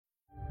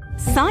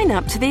Sign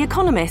up to The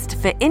Economist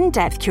for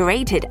in-depth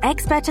curated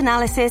expert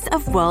analysis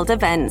of world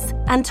events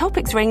and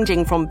topics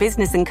ranging from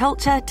business and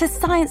culture to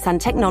science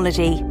and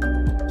technology.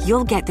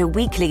 You'll get the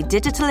weekly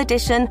digital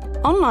edition,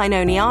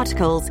 online-only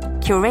articles,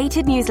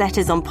 curated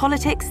newsletters on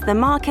politics, the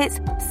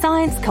markets,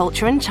 science,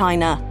 culture and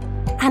China,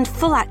 and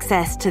full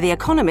access to The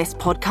Economist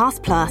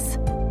Podcast Plus.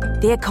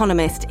 The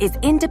Economist is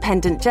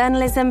independent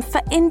journalism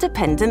for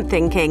independent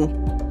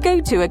thinking.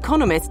 Go to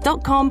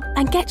economist.com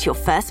and get your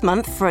first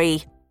month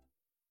free.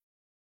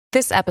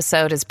 This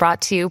episode is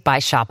brought to you by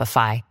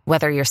Shopify.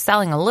 Whether you're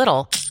selling a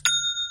little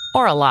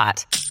or a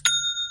lot,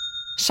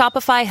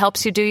 Shopify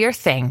helps you do your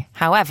thing,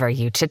 however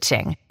you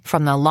cha-ching.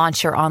 From the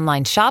launch your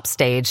online shop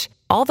stage,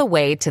 all the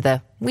way to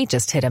the we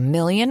just hit 1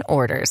 million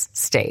orders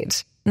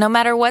stage. No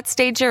matter what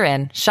stage you're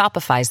in,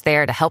 Shopify's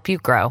there to help you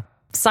grow.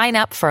 Sign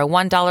up for a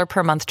 $1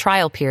 per month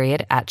trial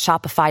period at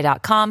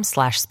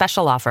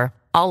shopify.com/special offer,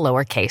 all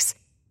lowercase.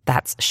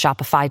 That's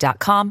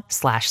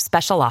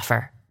shopify.com/special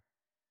offer.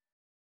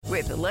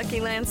 With the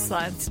Lucky Land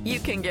Slots, you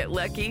can get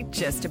lucky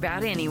just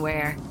about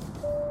anywhere.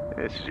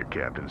 This is your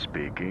captain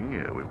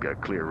speaking. We've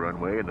got clear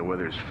runway and the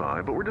weather's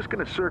fine, but we're just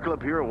going to circle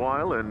up here a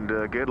while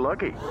and get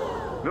lucky.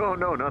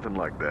 No, nothing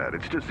like that.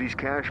 It's just these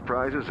cash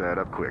prizes add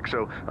up quick.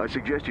 So I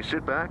suggest you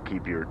sit back,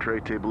 keep your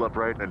tray table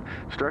upright, and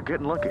start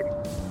getting lucky.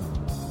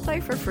 Play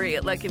for free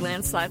at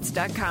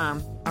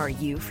LuckyLandSlots.com. Are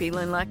you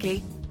feeling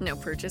lucky? No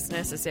purchase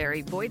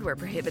necessary. Void where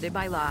prohibited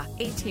by law.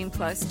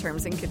 18+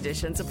 terms and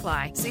conditions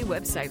apply. See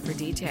website for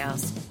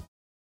details.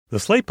 The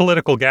Slate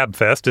Political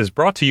Gabfest is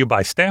brought to you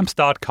by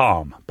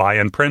Stamps.com. Buy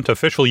and print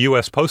official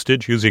U.S.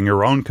 postage using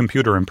your own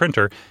computer and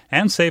printer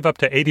and save up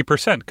to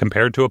 80%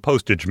 compared to a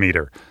postage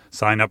meter.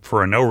 Sign up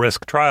for a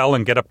no-risk trial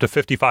and get up to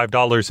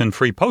 $55 in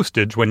free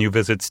postage when you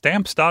visit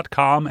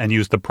Stamps.com and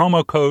use the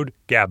promo code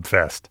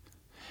GABFEST.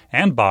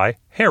 And by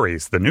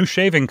Harry's, the new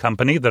shaving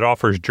company that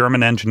offers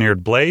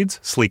German-engineered blades,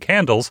 sleek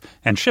handles,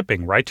 and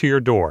shipping right to your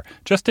door,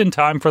 just in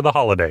time for the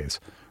holidays.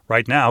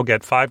 Right now,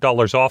 get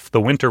 $5 off the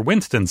Winter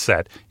Winston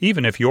set,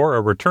 even if you're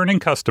a returning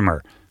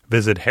customer.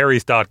 Visit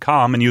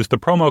harrys.com and use the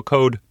promo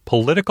code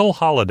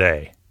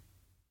POLITICALHOLIDAY.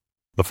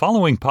 The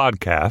following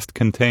podcast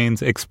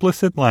contains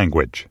explicit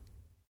language.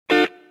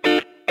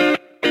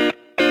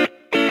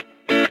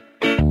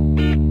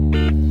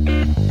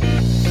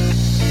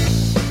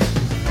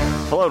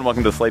 Hello and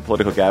welcome to the Slate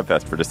Political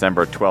Gabfest for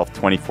December 12th,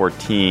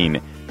 2014,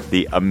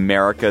 the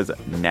America's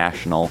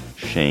National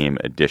Shame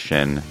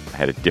Edition. I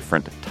had a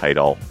different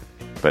title,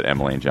 but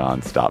Emily and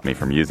John stopped me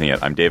from using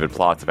it. I'm David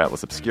Plotz of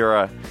Atlas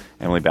Obscura.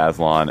 Emily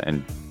Bazelon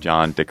and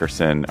John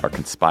Dickerson are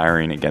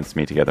conspiring against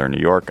me together in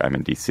New York. I'm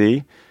in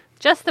D.C.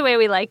 Just the way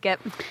we like it.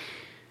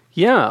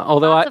 Yeah,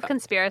 although Lots of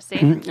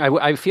conspiracy.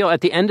 I feel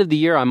at the end of the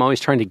year, I'm always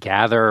trying to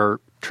gather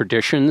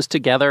traditions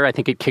together. I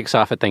think it kicks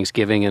off at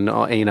Thanksgiving, and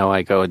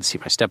I go and see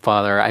my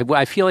stepfather.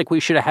 I feel like we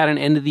should have had an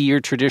end of the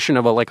year tradition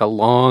of a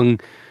long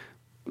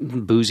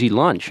boozy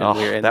lunch. Oh,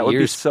 that would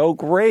be so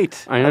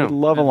great. I know. I would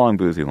love a long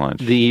boozy lunch.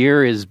 The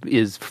year is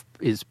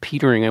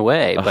petering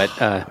away, but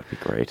that'd be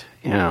great.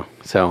 Yeah.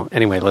 So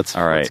anyway, let's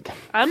plan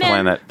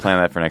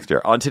that for next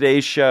year. On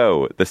today's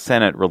show, the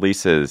Senate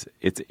releases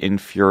its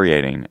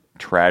infuriating,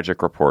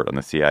 tragic report on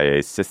the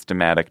CIA's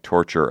systematic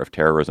torture of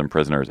terrorism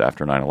prisoners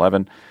after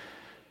 9/11.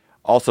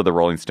 Also, the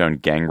Rolling Stone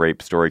gang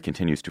rape story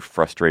continues to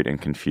frustrate and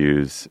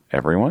confuse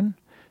everyone,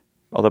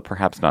 although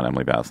perhaps not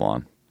Emily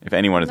Bazelon. If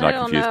anyone is not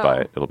confused by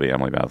it, it'll be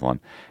Emily Bazelon.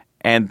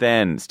 And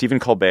then Stephen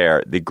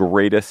Colbert, the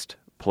greatest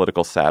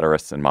political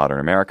satirist in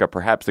modern America,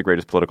 perhaps the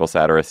greatest political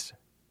satirist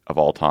of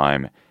all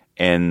time,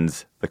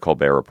 ends the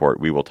Colbert Report.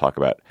 We will talk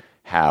about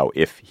how,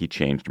 if he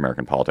changed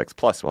American politics.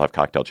 Plus, we'll have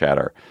cocktail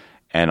chatter.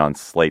 And on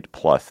Slate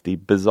Plus, the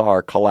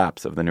bizarre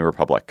collapse of the New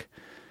Republic.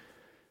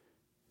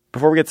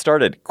 Before we get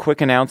started,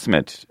 quick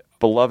announcement.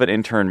 Beloved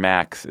intern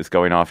Max is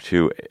going off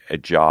to a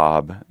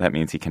job. That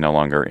means he can no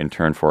longer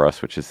intern for us,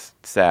 which is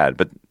sad.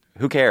 But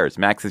who cares?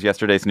 Max is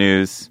yesterday's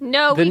news.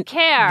 No, we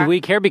care.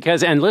 We care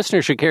and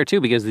listeners should care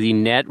too, because the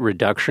net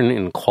reduction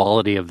in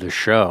quality of the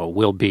show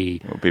will be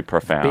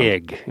profound.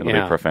 Big. It'll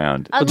be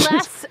profound.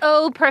 Unless,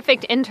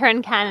 perfect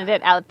intern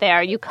candidate out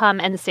there, you come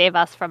and save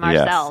us from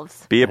ourselves.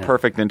 Yes. Be a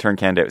perfect intern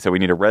candidate. So we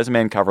need a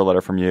resume and cover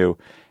letter from you,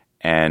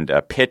 and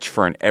a pitch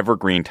for an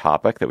evergreen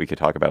topic that we could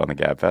talk about on the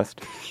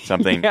Gabfest.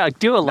 Something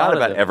do a lot not of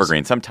about those.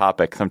 Evergreen, some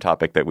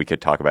topic that we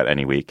could talk about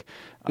any week.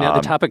 Now, the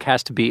topic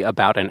has to be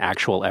about an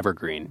actual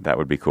evergreen. That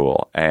would be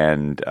cool.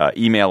 And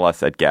email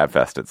us at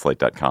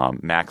gabfest@slate.com.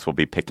 Max will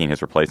be picking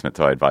his replacement,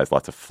 so I advise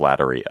lots of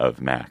flattery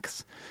of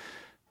Max.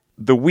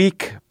 The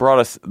week brought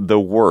us the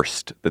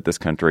worst that this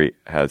country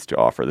has to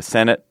offer. The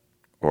Senate,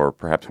 or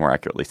perhaps more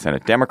accurately,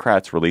 Senate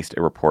Democrats, released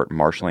a report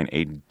marshaling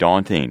a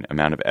daunting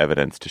amount of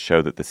evidence to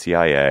show that the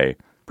CIA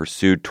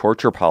pursued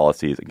torture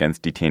policies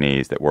against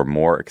detainees that were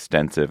more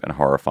extensive and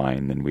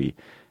horrifying than we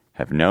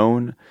have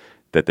known,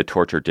 that the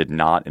torture did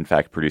not, in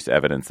fact, produce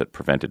evidence that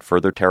prevented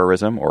further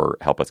terrorism or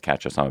help us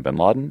catch Osama bin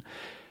Laden,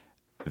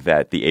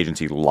 that the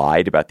agency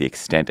lied about the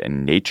extent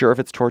and nature of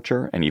its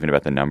torture and even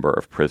about the number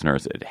of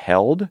prisoners it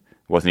held. It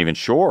wasn't even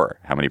sure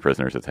how many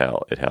prisoners it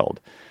held.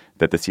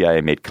 that the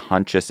CIA made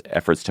conscious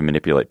efforts to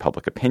manipulate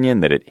public opinion,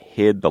 that it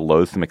hid the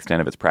loathsome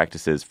extent of its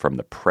practices from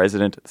the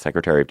President,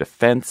 Secretary of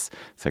Defense,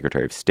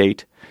 Secretary of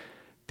State.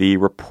 The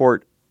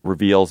report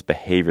reveals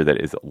behavior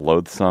that is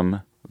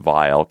loathsome,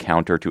 vile,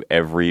 counter to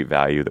every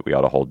value that we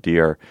ought to hold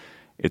dear.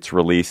 Its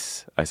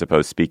release, I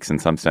suppose, speaks in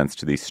some sense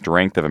to the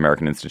strength of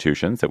American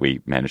institutions that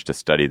we managed to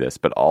study this,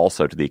 but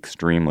also to the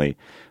extremely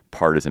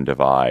partisan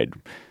divide.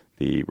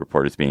 The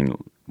report is being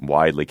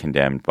widely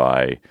condemned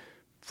by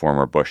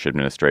former Bush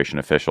administration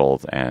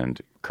officials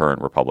and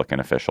current Republican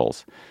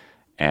officials.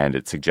 And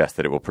it suggests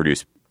that it will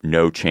produce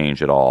no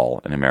change at all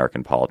in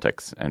American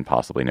politics and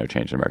possibly no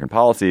change in American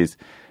policies.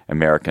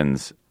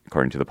 Americans,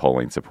 according to the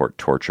polling, support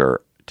torture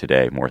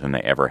today more than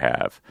they ever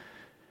have.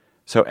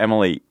 So,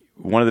 Emily,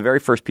 one of the very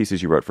first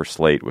pieces you wrote for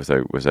Slate was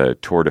a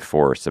tour de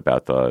force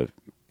about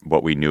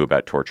what we knew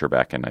about torture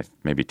back in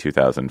maybe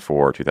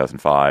 2004,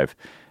 2005,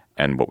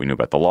 and what we knew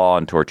about the law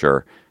on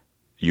torture.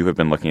 You have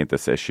been looking at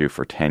this issue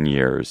for 10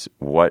 years.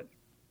 What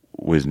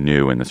was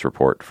new in this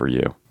report for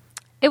you?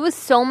 It was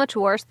so much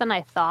worse than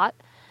I thought.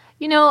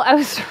 You know, I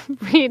was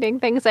reading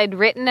things I'd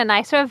written, and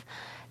I sort of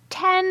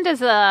tend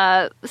as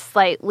a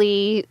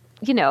slightly,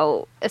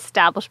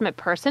 establishment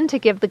person to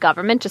give the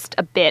government just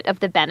a bit of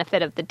the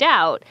benefit of the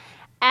doubt.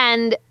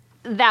 And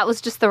that was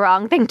just the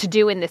wrong thing to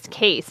do in this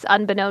case,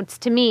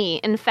 unbeknownst to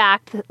me. In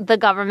fact, the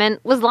government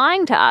was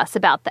lying to us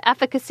about the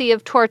efficacy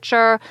of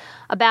torture,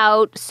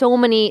 about so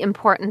many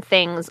important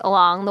things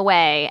along the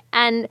way.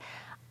 And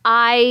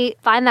I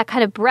find that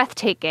kind of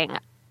breathtaking.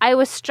 I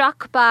was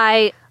struck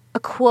by a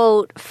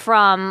quote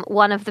from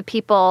one of the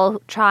people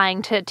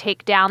trying to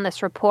take down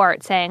this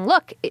report saying,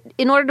 look,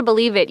 in order to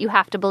believe it, you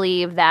have to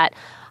believe that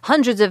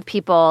hundreds of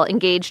people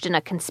engaged in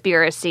a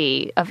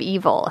conspiracy of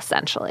evil,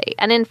 essentially.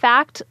 And in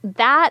fact,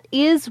 that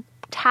is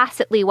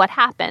tacitly what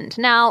happened.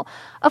 Now,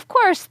 of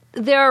course,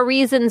 there are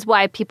reasons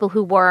why people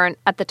who weren't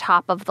at the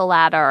top of the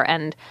ladder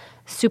and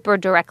super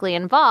directly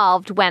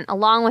involved went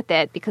along with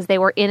it because they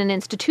were in an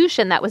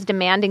institution that was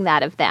demanding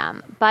that of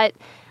them. But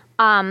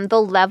the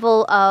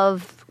level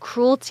of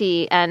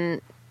cruelty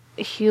and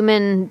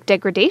human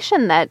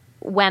degradation that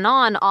went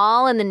on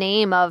all in the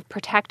name of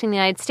protecting the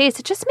United States,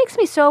 it just makes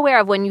me so aware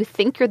of when you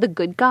think you're the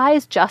good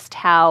guys, just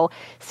how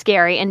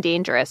scary and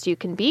dangerous you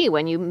can be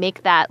when you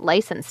make that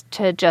license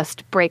to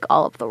just break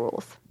all of the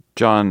rules.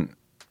 John,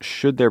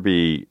 should there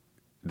be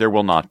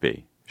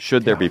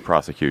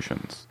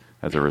prosecutions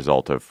as a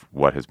result of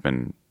what has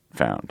been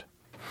found?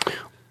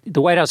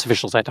 The White House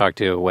officials I talked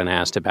to when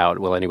asked about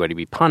will anybody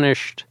be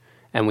punished,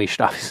 and we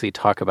should obviously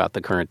talk about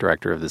the current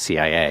director of the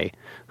CIA,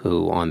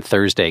 who on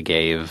Thursday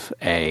gave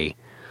a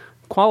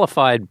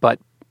qualified but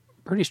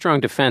pretty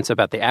strong defense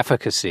about the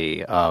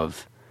efficacy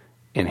of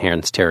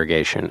enhanced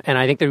interrogation. And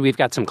I think that we've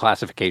got some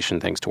classification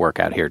things to work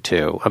out here,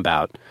 too,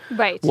 about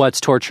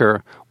what's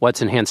torture,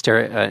 what's enhanced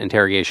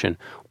interrogation,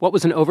 what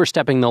was an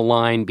overstepping the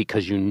line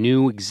because you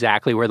knew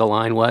exactly where the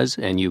line was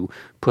and you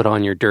put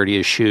on your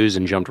dirtiest shoes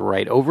and jumped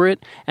right over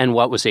it, and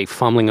what was a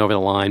fumbling over the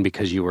line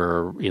because you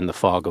were in the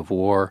fog of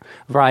war.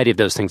 A variety of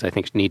those things I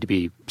think need to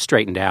be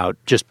straightened out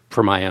just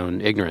for my own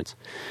ignorance.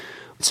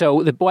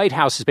 So the White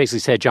House has basically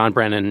said John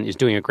Brennan is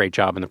doing a great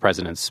job and the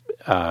president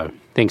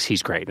thinks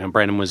he's great. And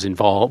Brennan was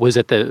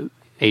at the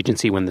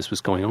agency when this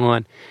was going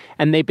on.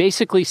 And they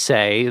basically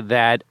say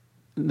that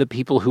the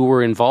people who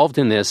were involved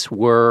in this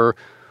were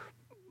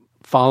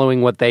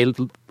following what they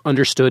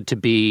understood to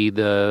be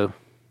the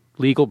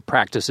legal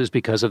practices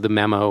because of the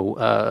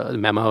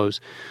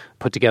memos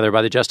put together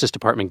by the Justice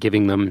Department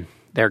giving them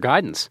their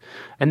guidance.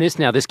 And this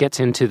gets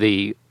into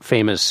the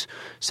famous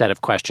set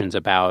of questions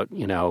about,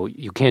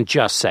 you can't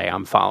just say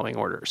I'm following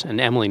orders. And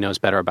Emily knows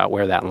better about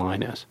where that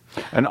line is.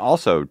 And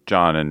also,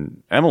 John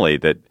and Emily,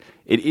 that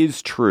it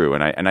is true.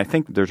 And I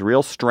think there's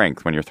real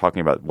strength when you're talking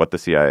about what the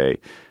CIA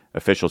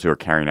officials who are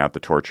carrying out the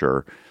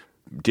torture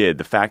did.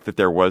 The fact that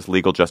there was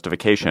legal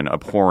justification,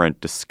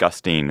 abhorrent,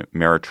 disgusting,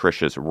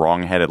 meretricious,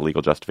 wrong-headed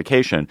legal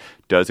justification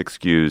does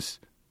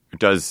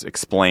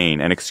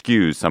explain and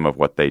excuse some of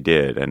what they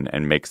did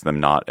and makes them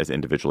not as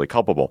individually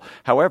culpable.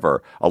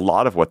 However, a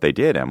lot of what they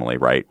did, Emily,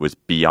 right, was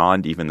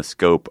beyond even the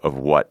scope of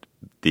what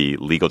the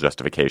legal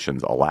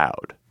justifications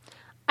allowed.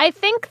 I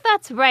think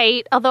that's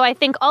right, although I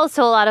think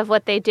also a lot of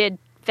what they did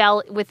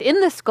fell within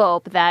the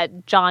scope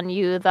that John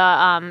Yoo,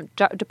 the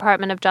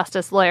Department of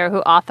Justice lawyer who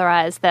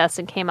authorized this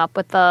and came up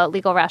with the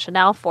legal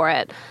rationale for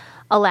it,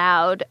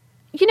 allowed.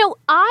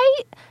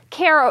 I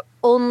care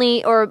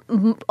only or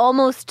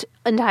almost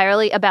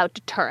entirely about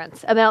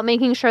deterrence, about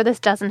making sure this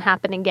doesn't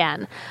happen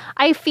again.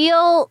 I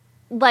feel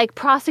like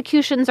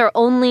prosecutions are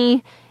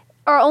only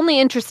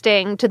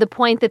interesting to the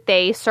point that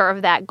they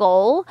serve that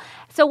goal.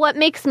 So what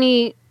makes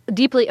me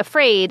deeply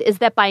afraid is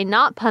that by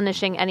not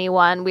punishing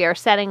anyone, we are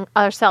setting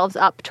ourselves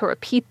up to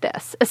repeat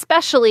this,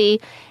 especially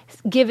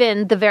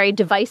given the very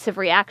divisive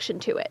reaction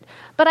to it.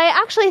 But I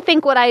actually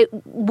think what I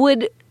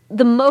would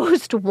the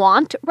most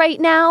want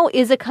right now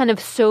is a kind of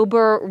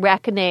sober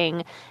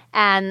reckoning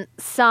and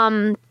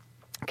some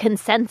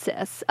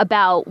consensus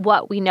about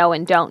what we know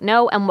and don't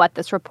know and what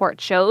this report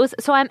shows.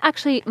 So I'm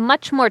actually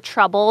much more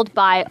troubled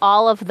by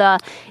all of the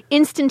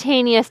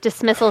instantaneous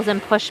dismissals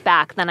and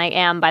pushback than I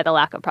am by the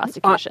lack of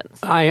prosecutions.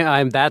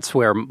 That's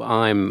where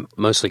I'm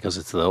mostly, because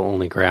it's the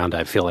only ground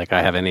I feel like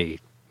I have any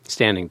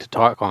standing to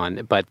talk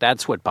on. But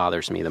that's what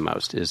bothers me the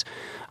most is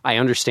I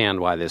understand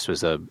why this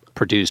was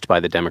produced by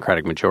the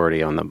Democratic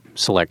majority on the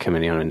Select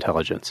Committee on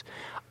Intelligence.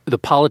 The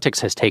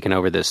politics has taken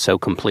over this so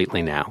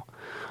completely now.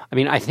 I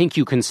mean, I think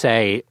you can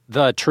say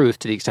the truth,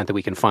 to the extent that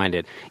we can find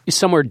it, is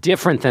somewhere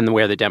different than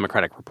where the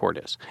Democratic report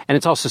is. And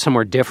it's also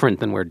somewhere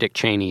different than where Dick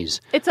Cheney's...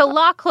 It's a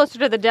lot closer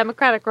to the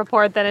Democratic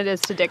report than it is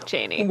to Dick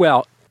Cheney.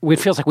 Well, it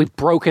feels like we've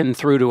broken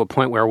through to a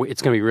point where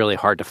it's going to be really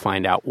hard to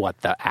find out what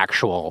the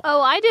actual...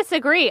 Oh, I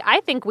disagree. I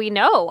think we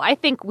know. I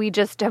think we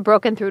just have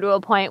broken through to a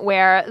point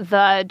where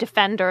the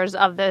defenders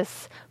of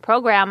this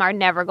program are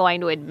never going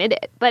to admit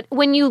it. But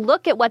when you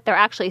look at what they're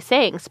actually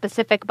saying,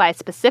 specific by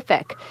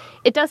specific,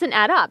 it doesn't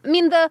add up. I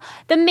mean, the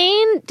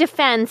main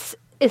defense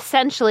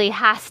essentially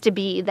has to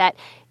be that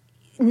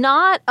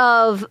not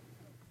of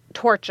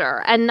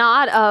torture and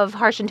not of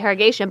harsh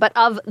interrogation, but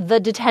of the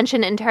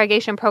detention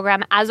interrogation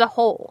program as a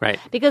whole. Right.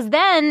 Because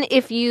then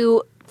if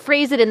you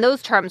phrase it in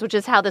those terms, which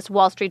is how this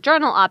Wall Street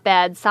Journal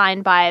op-ed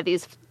signed by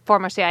these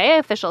former CIA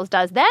officials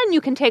does, then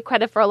you can take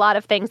credit for a lot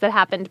of things that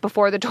happened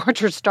before the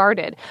torture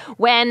started,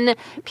 when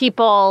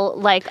people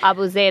like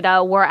Abu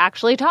Zaida were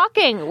actually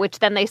talking, which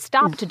then they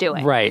stopped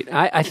doing. Right.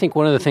 I think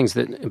one of the things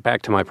that,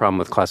 back to my problem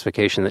with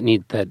classification,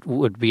 that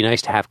would be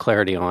nice to have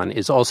clarity on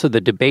is also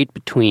the debate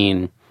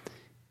between,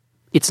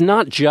 it's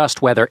not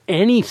just whether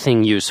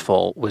anything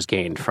useful was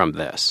gained from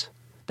this.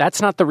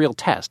 That's not the real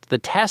test. The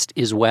test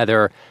is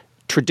whether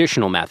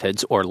traditional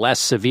methods or less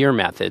severe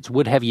methods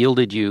would have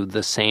yielded you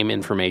the same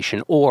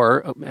information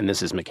or, and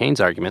this is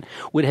McCain's argument,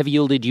 would have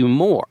yielded you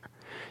more.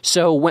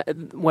 So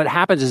what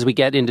happens is we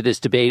get into this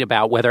debate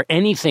about whether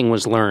anything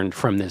was learned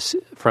from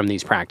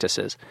these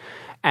practices.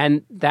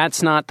 And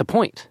that's not the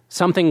point.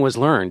 Something was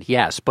learned,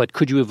 yes, but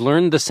could you have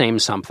learned the same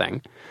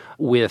something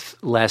with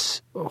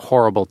less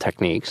horrible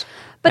techniques?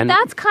 But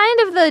that's kind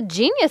of the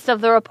genius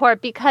of the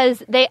report,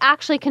 because they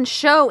actually can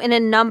show in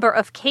a number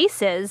of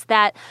cases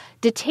that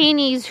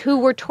detainees who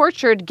were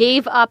tortured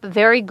gave up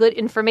very good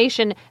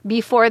information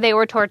before they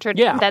were tortured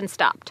and then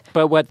stopped.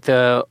 But what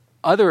the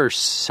other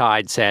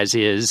side says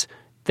is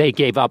they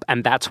gave up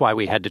and that's why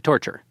we had to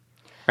torture.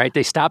 Right?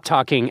 They stopped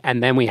talking,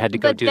 and then we had to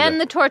go do that. But then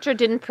the torture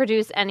didn't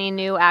produce any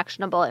new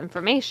actionable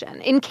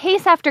information. In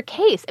case after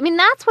case. I mean,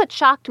 that's what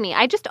shocked me.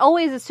 I just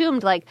always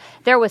assumed, like,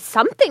 there was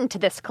something to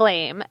this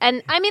claim.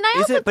 And, I mean, I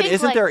also think, but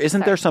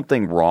isn't there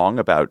something wrong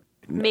about,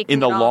 in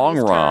the long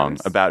run,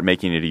 about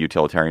making it a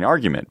utilitarian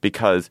argument?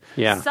 Because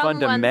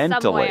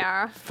fundamentally,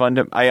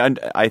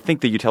 I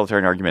think the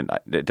utilitarian argument,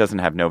 it doesn't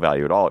have no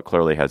value at all. It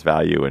clearly has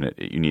value, and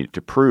you need it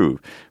to prove.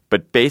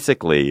 But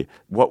basically,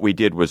 what we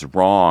did was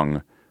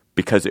wrong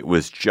because it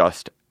was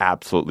just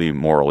absolutely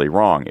morally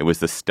wrong. It was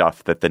the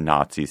stuff that the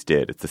Nazis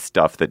did. It's the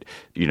stuff that,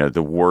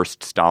 the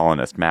worst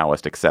Stalinist,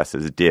 Maoist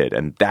excesses did.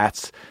 And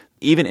that's,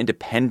 even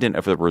independent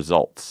of the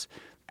results,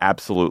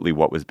 absolutely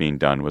what was being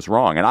done was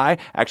wrong. And I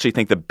actually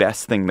think the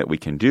best thing that we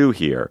can do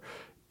here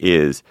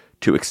is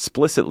to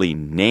explicitly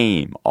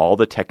name all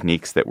the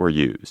techniques that were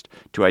used,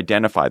 to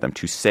identify them,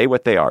 to say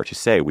what they are, to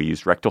say we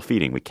used rectal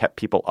feeding. We kept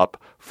people up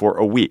for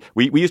a week.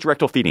 We used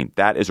rectal feeding.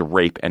 That is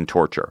rape and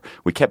torture.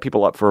 We kept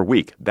people up for a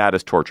week. That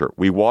is torture.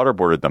 We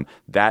waterboarded them.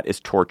 That is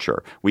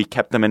torture. We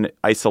kept them in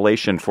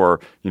isolation for,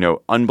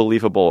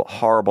 unbelievable,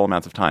 horrible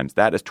amounts of times.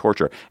 That is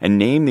torture. And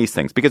name these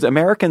things, because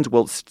Americans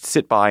will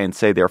sit by and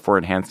say they're for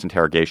enhanced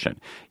interrogation.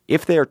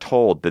 If they are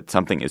told that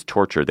something is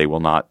torture, they will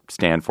not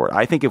stand for it.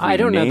 I think if we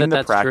name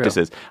the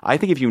practices, I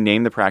think if you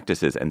name the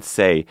practices and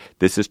say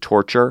this is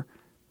torture,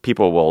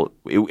 people will.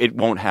 It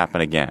won't happen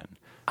again.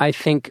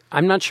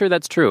 I'm not sure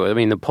that's true. I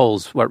mean, the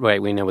polls.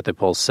 We know what the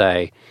polls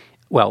say.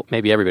 Well,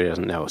 maybe everybody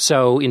doesn't know.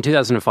 So in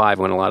 2005,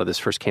 when a lot of this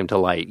first came to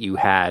light, you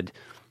had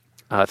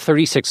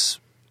 36%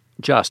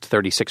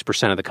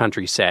 of the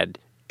country said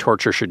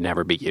torture should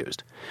never be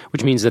used,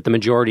 which means that the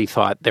majority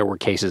thought there were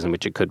cases in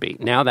which it could be.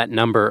 Now that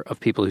number of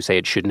people who say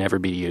it should never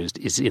be used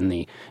is in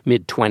the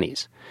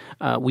mid-20s.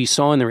 We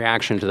saw in the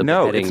reaction to the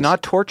beheadings... No, it's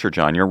not torture,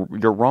 John. You're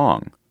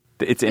wrong.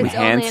 It's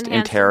enhanced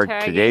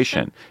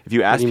interrogation. If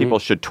you ask people,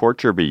 should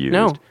torture be used?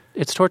 No,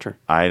 it's torture.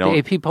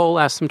 The AP poll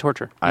asks them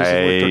torture.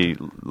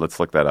 Let's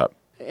look that up.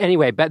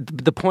 Anyway, but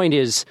the point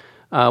is,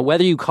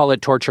 whether you call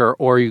it torture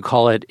or you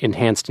call it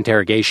enhanced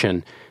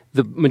interrogation,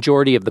 the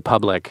majority of the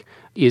public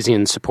is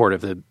in support of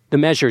the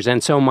measures.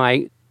 And so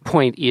my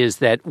point is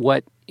that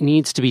what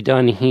needs to be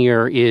done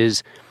here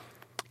is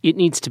it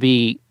needs to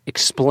be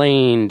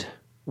explained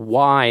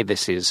why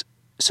this is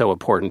so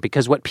important.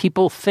 Because what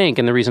people think,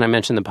 and the reason I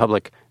mentioned the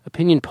public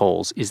opinion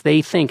polls, is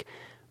they think,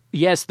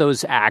 yes,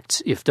 those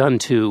acts, if done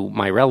to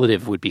my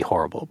relative, would be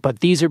horrible.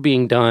 But these are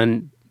being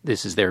done,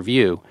 this is their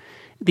view,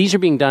 these are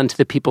being done to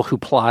the people who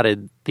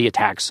plotted the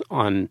attacks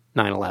on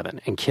 9/11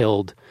 and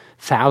killed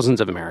thousands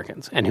of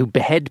Americans and who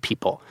behead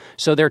people.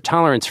 So their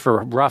tolerance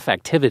for rough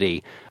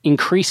activity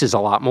increases a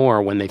lot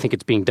more when they think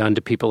it's being done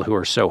to people who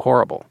are so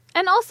horrible.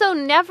 And also,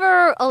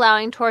 never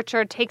allowing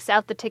torture takes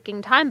out the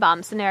ticking time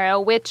bomb scenario,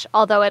 which,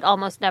 although it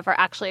almost never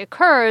actually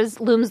occurs,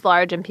 looms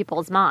large in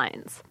people's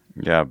minds.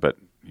 Yeah, but,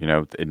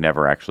 it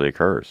never actually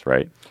occurs,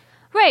 right?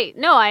 Right.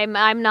 No,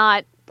 I'm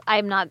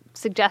not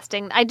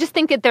suggesting. I just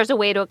think that there's a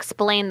way to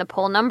explain the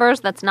poll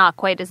numbers that's not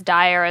quite as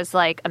dire as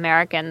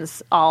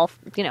Americans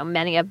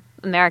many of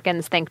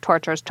Americans think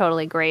torture is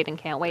totally great and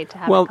can't wait to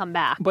have it come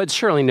back. But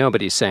surely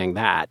nobody's saying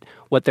that.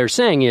 What they're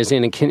saying is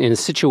in a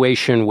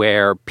situation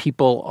where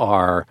people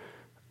are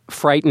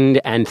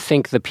frightened and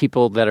think the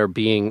people that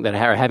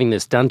are having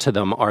this done to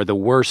them are the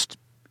worst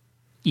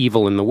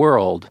evil in the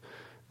world,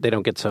 they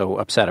don't get so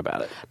upset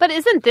about it. But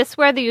isn't this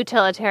where the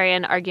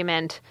utilitarian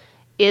argument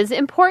is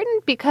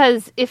important?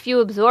 Because if you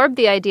absorb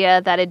the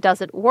idea that it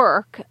doesn't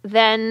work,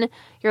 then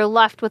you're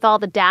left with all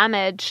the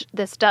damage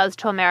this does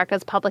to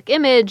America's public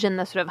image and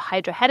the sort of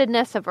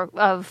hydra-headedness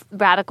of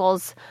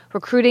radicals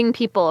recruiting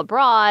people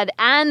abroad,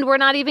 and we're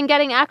not even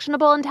getting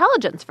actionable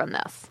intelligence from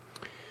this.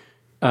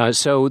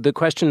 So the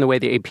question, the way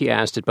the AP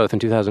asked it both in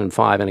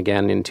 2005 and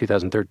again in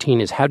 2013,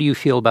 is how do you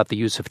feel about the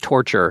use of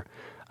torture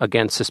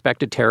against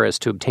suspected terrorists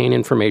to obtain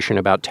information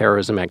about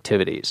terrorism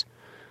activities?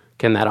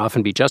 Can that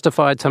often be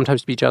justified,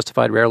 sometimes be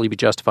justified, rarely be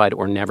justified,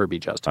 or never be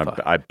justified?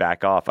 I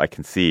back off. I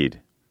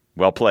concede.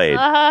 Well played.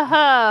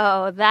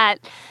 Oh, that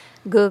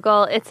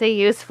Google, it's a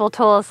useful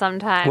tool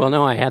sometimes. Well,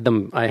 no, I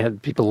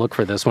had people look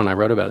for this when I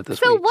wrote about it this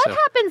week. So what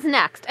happens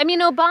next? I mean,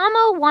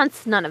 Obama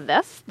wants none of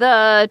this.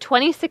 The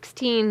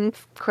 2016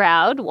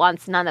 crowd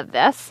wants none of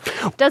this.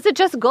 Does it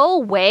just go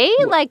away?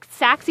 Like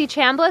Saxy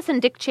Chambliss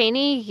and Dick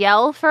Cheney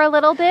yell for a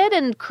little bit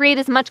and create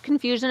as much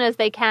confusion as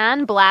they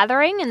can,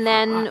 blathering, and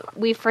then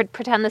we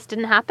pretend this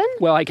didn't happen?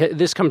 Well,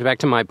 this comes back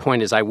to my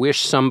point is I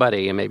wish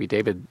somebody, and maybe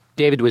David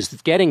was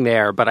getting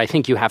there, but I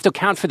think you have to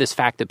account for this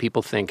fact that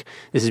people think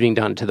this is being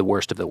done to the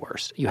worst of the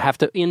worst. You have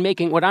to, in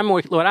making, what I'm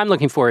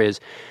looking for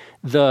is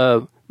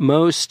the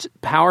most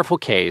powerful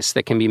case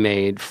that can be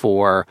made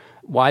for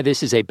why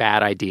this is a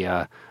bad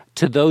idea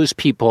to those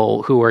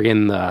people who are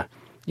in the,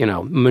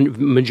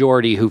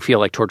 majority who feel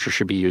like torture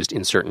should be used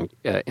in certain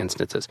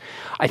instances.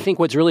 I think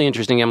what's really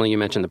interesting, Emily, you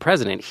mentioned the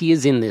president. He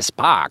is in this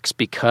box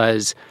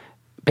because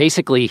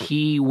basically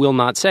he will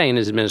not say, and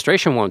his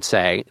administration won't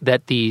say,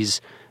 that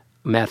these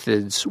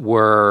methods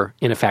were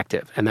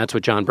ineffective. And that's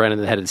what John Brennan,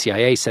 the head of the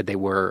CIA, said they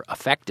were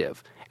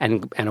effective.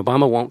 And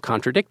Obama won't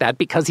contradict that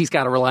because he's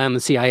got to rely on the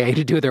CIA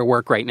to do their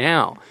work right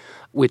now,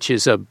 which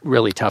is a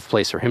really tough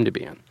place for him to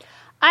be in.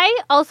 I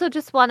also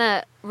just want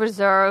to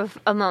reserve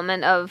a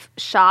moment of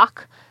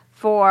shock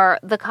for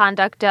the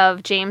conduct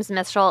of James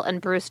Mitchell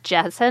and Bruce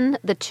Jessen,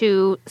 the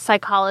two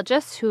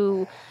psychologists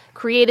who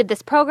created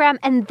this program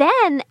and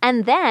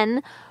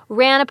then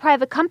ran a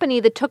private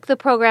company that took the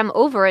program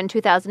over in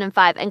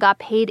 2005 and got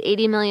paid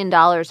 $80 million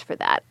for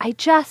that. I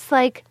just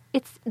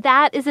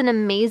that is an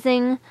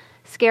amazing,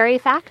 scary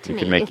fact to me.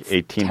 You can make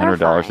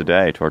 $1,800 a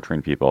day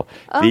torturing people.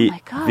 Oh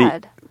my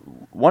God.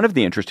 One of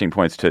the interesting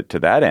points to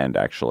that end,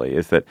 actually,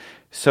 is that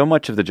so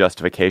much of the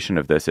justification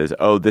of this is,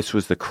 this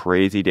was the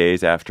crazy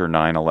days after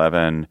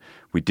 9/11.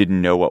 We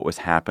didn't know what was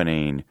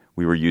happening.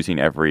 We were using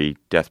every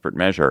desperate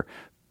measure.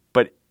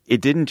 But it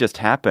didn't just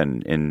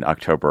happen in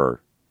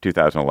October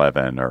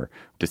 2011 or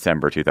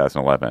December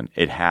 2011.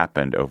 It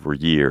happened over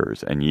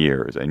years and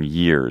years and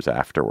years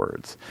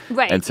afterwards.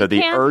 Right. And so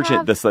the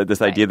urgent,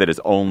 this idea that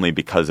it's only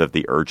because of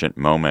the urgent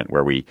moment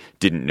where we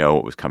didn't know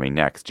what was coming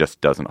next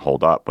just doesn't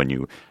hold up when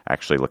you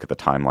actually look at the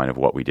timeline of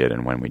what we did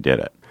and when we did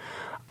it.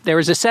 There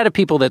is a set of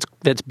people that's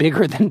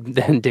bigger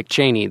than Dick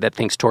Cheney that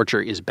thinks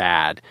torture is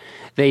bad.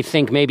 They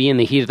think maybe in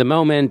the heat of the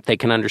moment they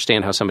can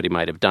understand how somebody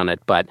might have done it.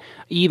 But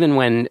even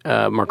when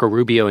Marco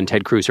Rubio and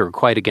Ted Cruz, who are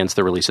quite against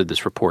the release of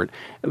this report,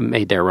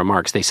 made their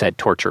remarks, they said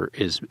torture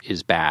is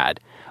bad.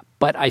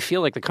 But I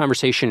feel like the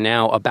conversation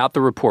now about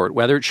the report,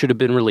 whether it should have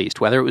been released,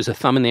 whether it was a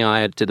thumb in the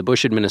eye to the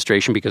Bush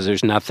administration because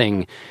there's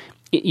nothing,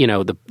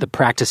 the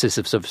practices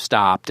have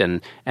stopped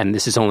and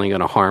this is only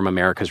going to harm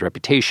America's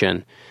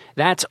reputation,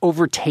 that's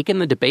overtaken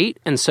the debate.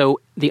 And so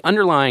the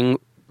underlying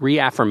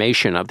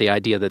reaffirmation of the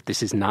idea that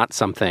this is not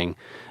something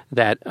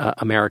that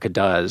America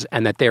does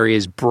and that there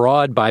is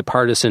broad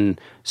bipartisan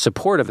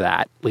support of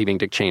that, leaving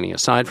Dick Cheney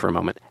aside for a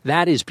moment,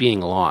 that is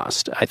being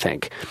lost, I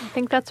think. I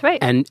think that's right.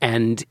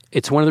 And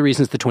it's one of the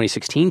reasons the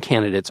 2016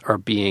 candidates are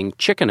being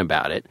chicken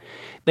about it.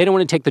 They don't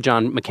want to take the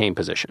John McCain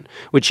position,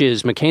 which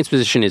is McCain's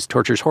position is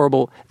torture is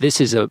horrible. This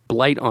is a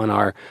blight on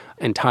our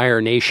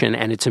entire nation,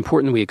 and it's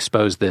important we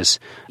expose this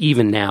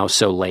even now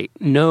so late.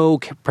 No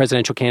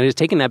presidential candidate is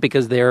taking that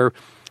because they're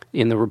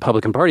in the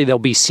Republican Party, they'll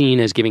be seen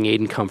as giving aid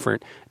and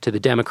comfort to the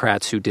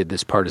Democrats who did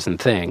this partisan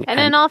thing.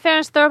 And in all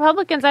fairness to the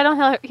Republicans, I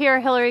don't hear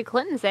Hillary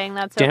Clinton saying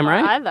that so far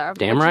either.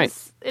 Damn right.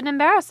 Is an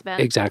embarrassment.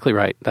 Exactly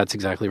right. That's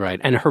exactly right.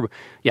 And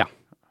yeah.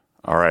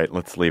 All right,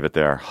 let's leave it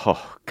there.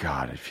 Oh,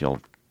 God, I feel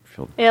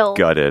ill,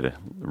 gutted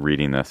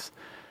reading this.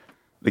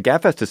 The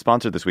GabFest is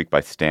sponsored this week by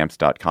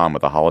Stamps.com.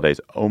 With the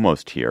holidays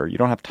almost here, you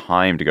don't have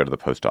time to go to the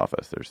post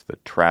office. There's the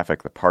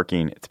traffic, the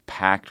parking. It's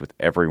packed with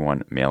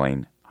everyone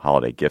mailing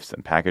holiday gifts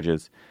and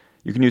packages.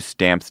 You can use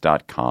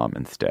Stamps.com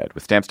instead.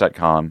 With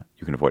Stamps.com,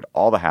 you can avoid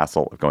all the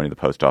hassle of going to the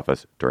post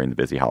office during the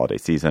busy holiday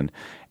season.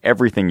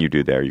 Everything you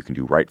do there, you can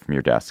do right from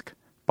your desk.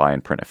 Buy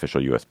and print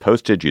official U.S.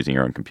 postage using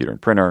your own computer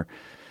and printer.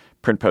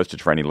 Print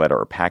postage for any letter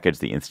or package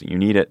the instant you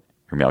need it.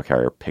 Your mail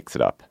carrier picks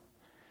it up.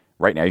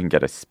 Right now, you can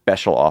get a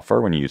special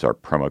offer when you use our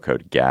promo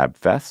code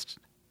GABFEST.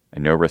 A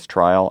no-risk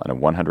trial and a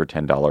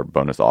 $110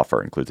 bonus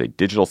offer includes a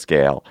digital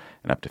scale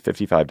and up to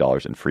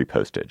 $55 in free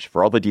postage.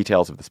 For all the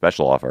details of the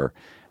special offer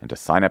and to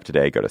sign up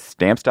today, go to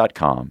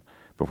Stamps.com.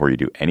 Before you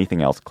do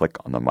anything else, click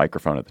on the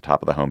microphone at the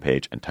top of the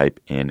homepage and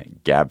type in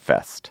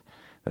GABFEST.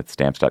 That's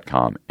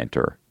Stamps.com.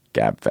 Enter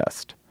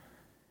GABFEST.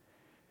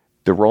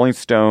 The Rolling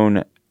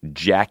Stone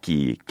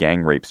Jackie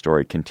gang rape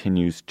story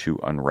continues to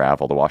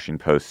unravel. The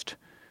Washington Post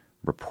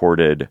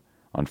reported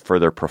on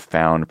further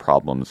profound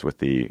problems with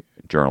the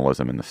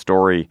journalism in the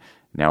story.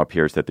 Now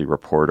appears that the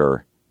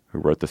reporter who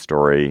wrote the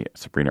story,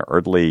 Sabrina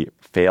Erdely,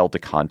 failed to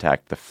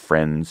contact the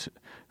friends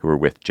who were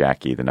with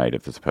Jackie the night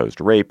of the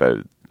supposed rape.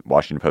 A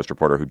Washington Post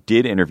reporter who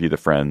did interview the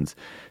friends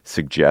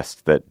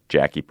suggests that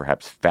Jackie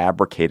perhaps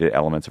fabricated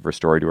elements of her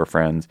story to her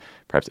friends,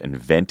 perhaps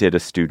invented a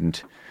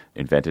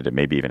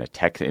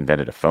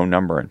phone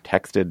number and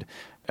texted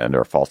under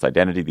a false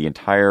identity. The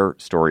entire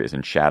story is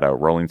in shadow.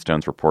 Rolling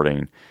Stone's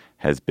reporting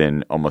has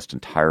been almost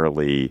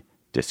entirely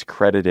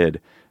discredited,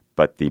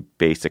 but the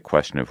basic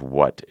question of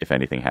what, if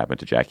anything, happened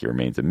to Jackie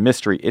remains a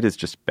mystery. It is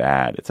just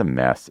bad. It's a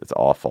mess. It's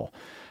awful.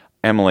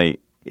 Emily,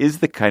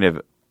 is the kind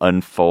of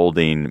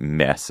unfolding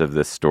mess of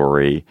this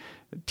story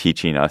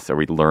teaching us, are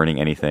we learning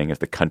anything? Is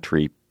the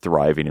country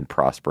thriving and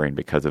prospering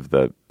because of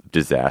the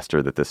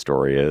disaster that this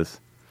story is?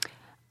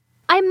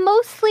 I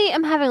mostly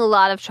am having a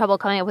lot of trouble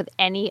coming up with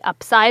any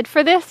upside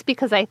for this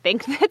because I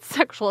think that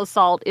sexual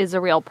assault is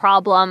a real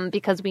problem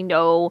because we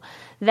know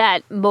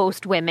that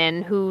most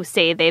women who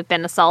say they've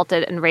been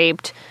assaulted and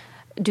raped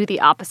do the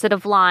opposite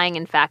of lying.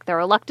 In fact, they're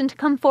reluctant to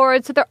come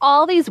forward. So there are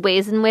all these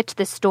ways in which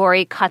this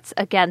story cuts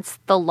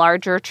against the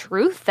larger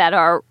truth that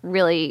are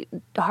really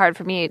hard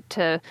for me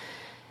to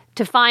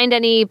find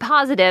any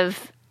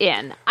positive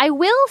in. I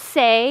will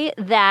say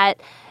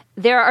that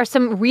there are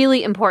some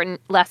really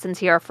important lessons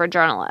here for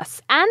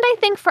journalists and I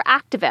think for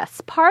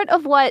activists. Part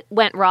of what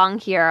went wrong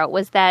here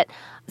was that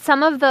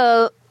some of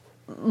the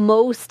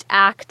most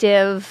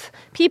active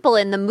people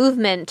in the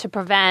movement to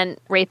prevent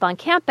rape on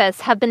campus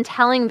have been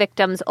telling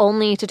victims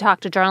only to talk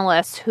to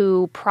journalists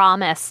who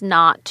promise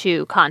not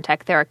to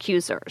contact their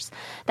accusers.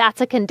 That's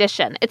a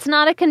condition. It's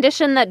not a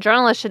condition that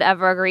journalists should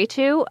ever agree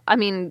to. I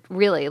mean,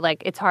 really,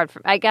 it's hard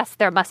I guess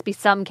there must be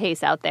some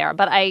case out there,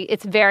 but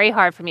it's very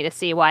hard for me to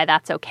see why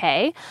that's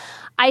okay.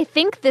 I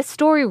think this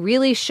story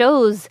really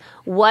shows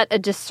what a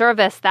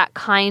disservice that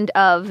kind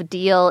of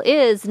deal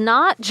is,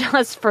 not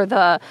just for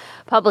the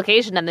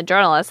publication and the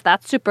journalists,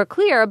 that's super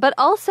clear, but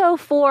also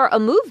for a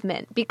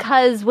movement.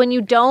 Because when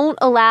you don't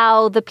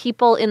allow the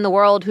people in the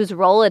world whose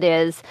role it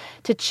is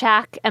to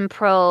check and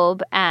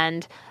probe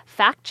and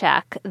fact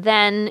check,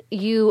 then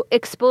you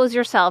expose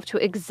yourself to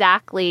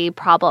exactly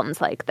problems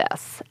like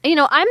this.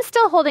 I'm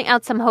still holding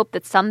out some hope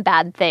that some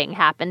bad thing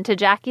happened to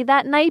Jackie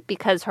that night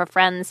because her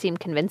friends seem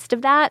convinced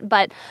of that,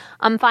 but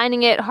I'm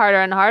finding it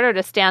harder and harder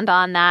to stand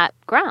on that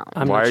ground.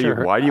 Why do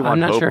you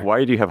want hope? Sure.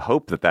 Why do you have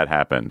hope that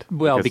happened?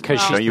 Well,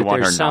 because you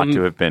want her not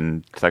to have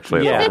been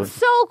sexually assaulted. It's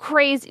so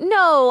crazy.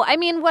 No, I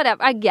mean,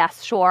 whatever. I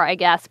guess.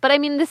 But I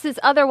mean, this is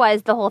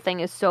otherwise the whole thing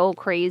is so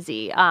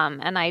crazy.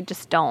 And I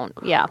just don't.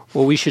 Yeah.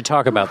 Well, we should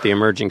talk about the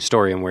emerging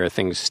story and where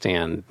things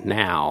stand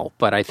now.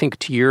 But I think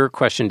to your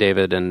question,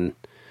 David, and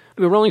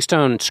the Rolling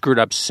Stone screwed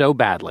up so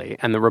badly,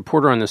 and the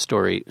reporter on this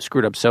story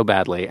screwed up so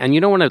badly, and you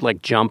don't want to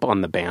jump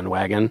on the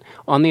bandwagon.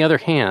 On the other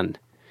hand,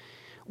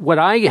 what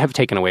I have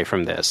taken away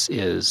from this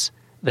is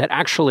that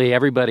actually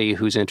everybody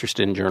who's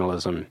interested in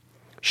journalism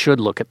should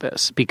look at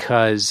this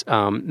because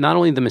not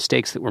only the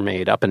mistakes that were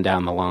made up and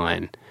down the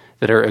line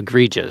that are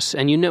egregious,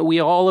 and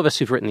all of us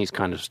who've written these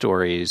kind of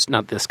stories,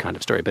 not this kind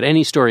of story, but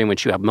any story in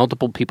which you have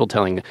multiple people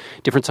telling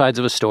different sides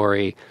of a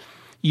story,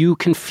 you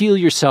can feel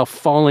yourself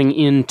falling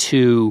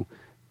into,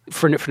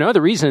 for no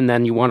other reason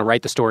than you want to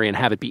write the story and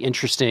have it be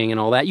interesting and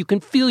all that, you can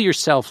feel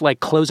yourself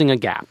closing a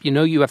gap.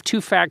 You have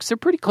two facts, they're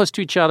pretty close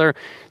to each other,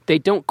 they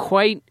don't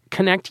quite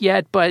connect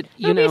yet, but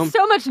It'd be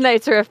so much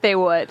nicer if they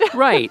would.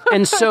 Right.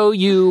 And so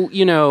you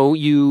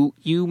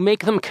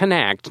make them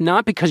connect,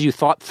 not because you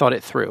thought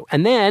it through.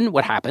 And then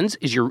what happens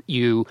is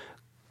you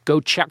go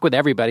check with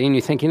everybody and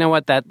you think,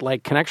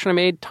 that connection I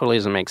made totally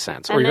doesn't make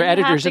sense. And or your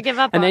editors have to give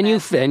up and on then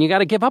it. you got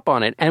to give up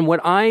on it. And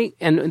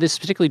and this is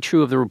particularly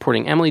true of the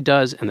reporting Emily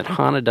does and that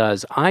Hannah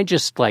does, I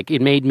just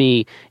it made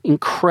me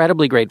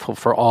incredibly grateful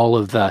for all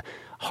of the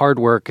hard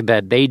work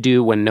that they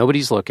do when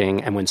nobody's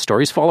looking and when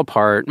stories fall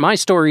apart. My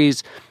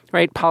stories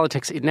right?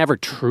 Politics, it never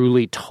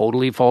truly,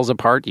 totally falls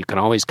apart. You can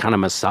always kind of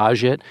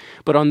massage it.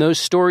 But on those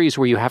stories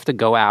where you have to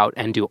go out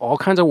and do all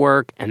kinds of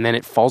work and then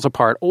it falls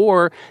apart,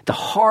 or the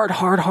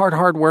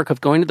hard work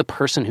of going to the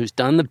person who's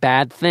done the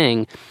bad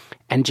thing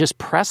and just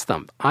press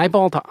them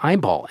eyeball to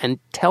eyeball and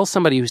tell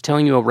somebody who's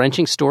telling you a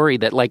wrenching story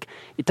that, like,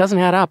 it doesn't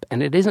add up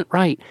and it isn't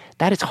right.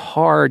 That is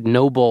hard,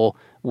 noble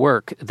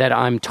work that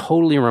I'm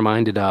totally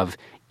reminded of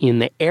in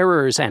the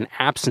errors and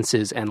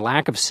absences and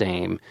lack of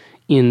same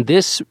in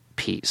this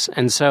piece.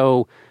 And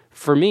so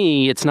for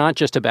me, it's not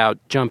just about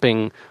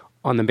jumping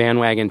on the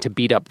bandwagon to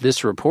beat up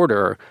this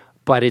reporter,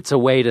 but it's a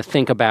way to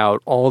think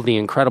about all the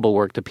incredible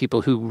work the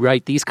people who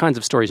write these kinds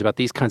of stories about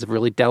these kinds of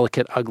really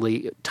delicate,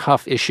 ugly,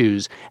 tough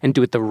issues and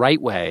do it the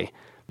right way.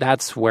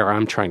 That's where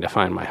I'm trying to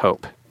find my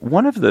hope.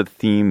 One of the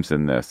themes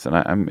in this, and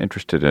I'm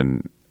interested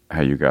in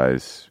how you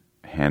guys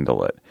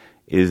handle it,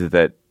 is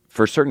that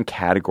for a certain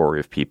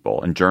category of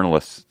people, and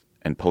journalists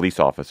and police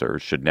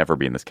officers should never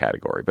be in this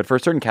category, but for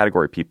a certain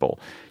category of people,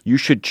 you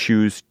should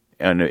choose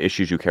on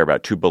issues you care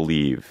about to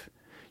believe.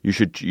 You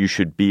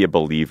should be a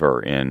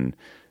believer in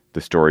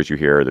the stories you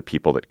hear, the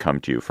people that come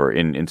to you for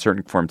in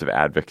certain forms of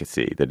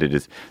advocacy, that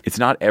it's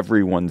not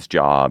everyone's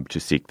job to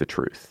seek the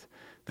truth,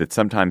 that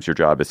sometimes your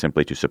job is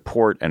simply to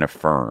support and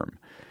affirm.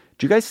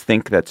 Do you guys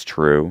think that's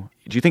true?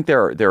 Do you think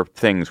there are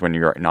things when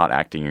you're not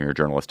acting in your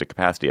journalistic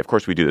capacity? Of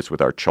course, we do this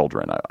with our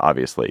children.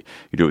 Obviously,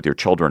 you do it with your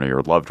children or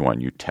your loved one.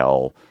 You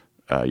tell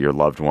your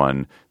loved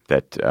one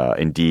that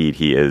indeed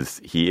he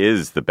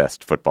is the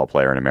best football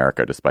player in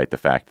America, despite the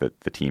fact that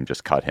the team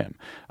just cut him.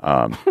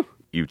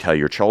 You tell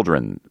your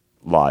children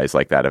lies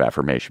like that of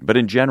affirmation. But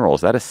in general,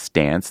 is that a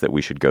stance that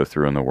we should go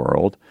through in the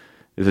world?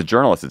 As a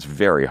journalist, it's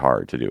very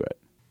hard to do it.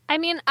 I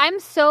mean, I'm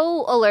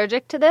so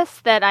allergic to this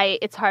that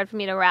it's hard for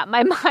me to wrap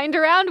my mind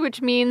around,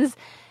 which means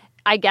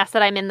I guess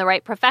that I'm in the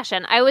right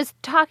profession. I was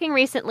talking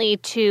recently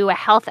to a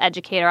health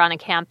educator on a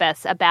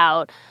campus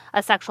about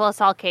a sexual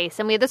assault case,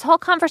 and we had this whole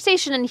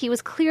conversation, and he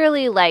was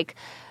clearly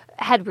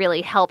had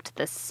really helped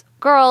this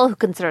girl who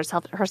considers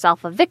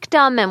herself a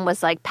victim and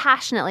was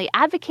passionately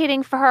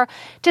advocating for her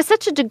to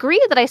such a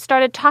degree that I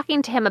started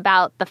talking to him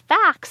about the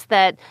facts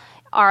that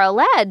are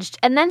alleged.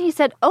 And then he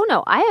said, oh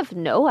no, I have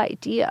no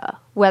idea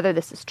whether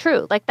this is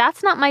true.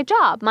 That's not my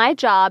job. My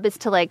job is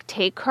to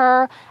take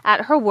her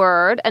at her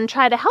word and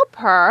try to help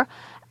her.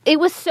 It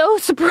was so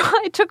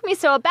surprised. It took me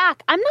so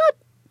aback. I'm not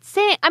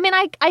saying,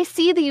 I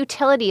see the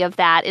utility of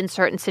that in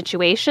certain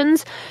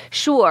situations,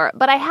 sure.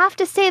 But I have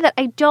to say that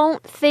I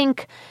don't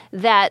think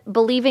that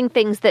believing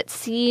things that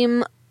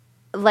seem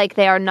like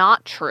they are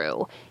not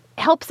true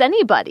helps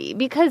anybody.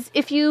 Because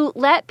if you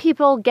let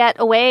people get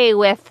away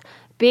with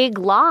big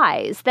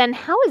lies, then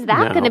how is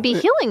that going to be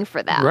healing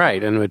for them?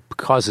 Right, and it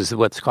causes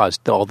what's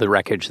caused all the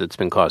wreckage that's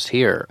been caused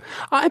here.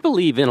 I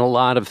believe in a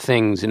lot of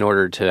things in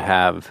order to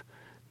have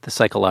the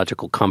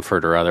psychological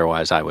comfort or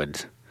otherwise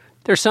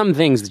there's some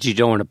things that you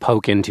don't want to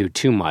poke into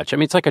too much.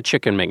 It's like a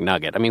chicken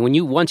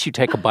McNugget. Once you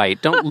take a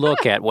bite, don't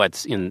look at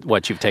what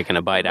you've taken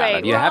a bite out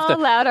of. You have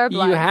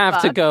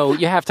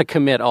to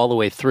commit all the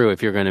way through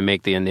if you're going to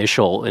make the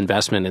initial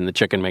investment in the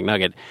chicken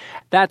McNugget.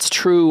 That's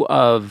true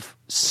of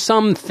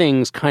some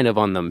things kind of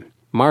on the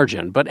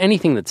margin, but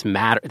anything that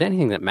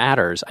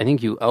matters, I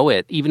think you owe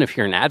it, even if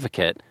you're an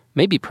advocate,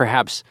 maybe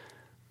perhaps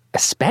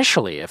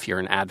especially if you're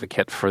an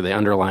advocate for the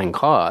underlying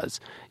cause,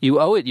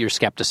 you owe it your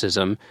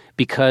skepticism,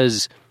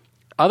 because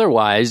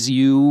otherwise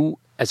you,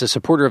 as a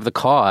supporter of the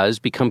cause,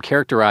 become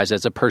characterized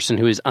as a person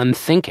who is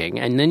unthinking,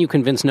 and then you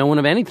convince no one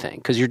of anything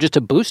because you're just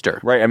a booster.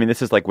 Right.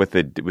 This is like with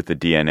the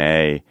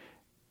DNA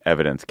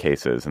evidence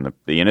cases and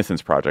the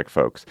Innocence Project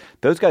folks.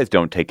 Those guys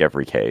don't take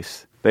every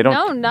case. They don't.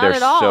 No, not they're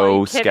at all.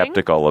 so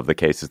skeptical of the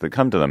cases that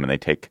come to them, and they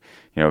take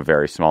a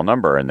very small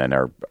number, and then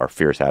are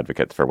fierce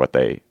advocates for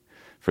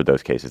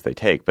those cases they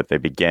take. But they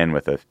begin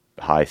with a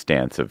high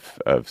stance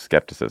of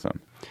skepticism.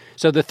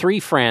 So the three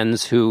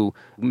friends who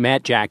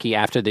met Jackie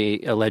after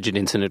the alleged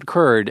incident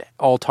occurred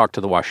all talk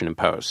to the Washington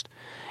Post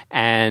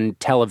and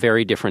tell a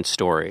very different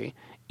story,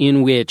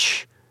 in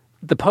which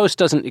the Post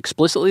doesn't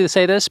explicitly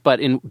say this,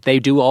 but they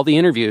do all the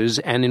interviews,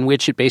 and in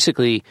which it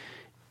basically,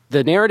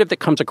 the narrative that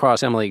comes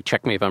across, Emily,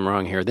 check me if I'm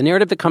wrong here, the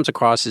narrative that comes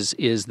across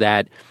is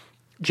that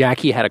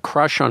Jackie had a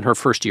crush on her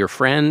first-year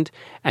friend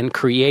and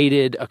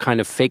created a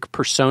kind of fake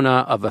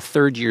persona of a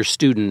third-year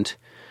student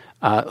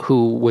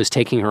who was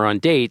taking her on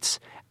dates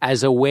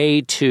as a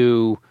way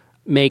to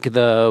make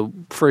the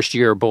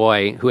first-year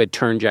boy who had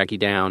turned Jackie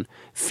down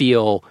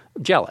feel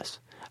jealous.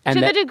 And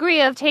to the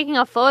degree of taking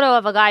a photo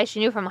of a guy she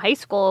knew from high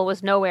school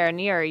was nowhere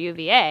near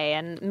UVA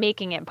and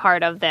making it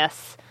part of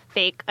this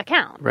fake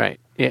account.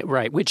 Right. Yeah,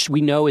 right. Which we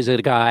know is a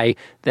guy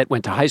that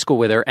went to high school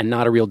with her and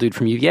not a real dude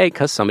from UVA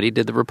because somebody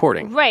did the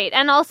reporting. Right.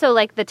 And also,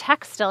 the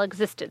text still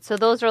existed. So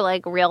those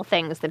are, real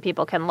things that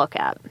people can look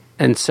at.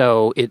 And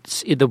so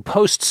the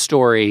Post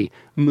story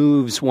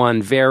moves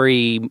one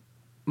very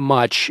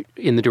much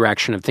in the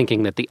direction of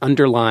thinking that the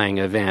underlying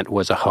event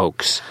was a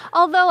hoax.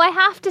 Although I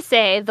have to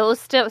say,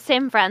 those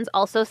same friends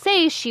also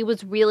say she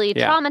was really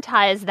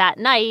traumatized that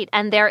night,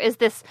 and there is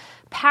this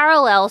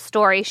parallel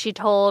story she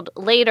told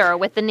later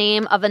with the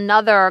name of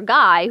another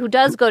guy who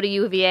does go to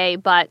UVA,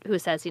 but who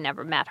says he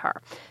never met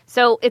her.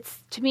 So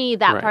it's, to me,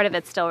 that part of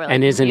it's still really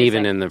and isn't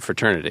confusing. even in the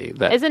fraternity.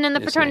 Isn't in the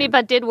fraternity,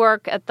 but did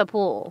work at the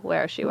pool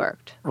where she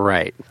worked.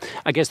 Right.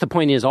 I guess the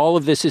point is all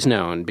of this is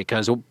known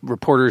because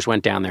reporters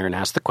went down there and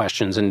asked the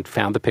questions and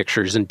found the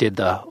pictures and did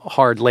the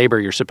hard labor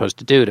you're supposed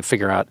to do to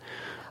figure out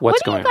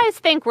what's going on. What do you guys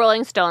think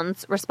Rolling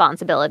Stone's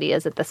responsibility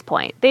is at this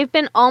point? They've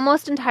been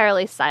almost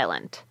entirely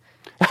silent.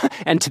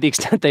 And to the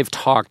extent they've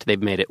talked,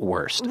 they've made it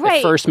worse. Right.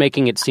 At first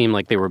making it seem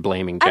like they were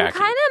blaming Jackie. I'm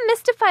kind of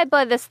mystified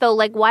by this, though.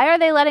 Like, why are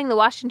they letting the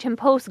Washington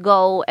Post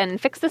go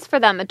and fix this for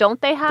them? Don't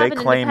they have an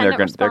independent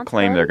responsibility? They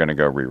claim they're going to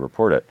go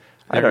re-report it.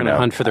 I don't know.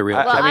 Hunt for the real.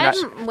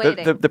 I'm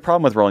waiting. The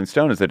problem with Rolling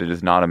Stone is that it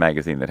is not a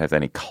magazine that has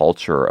any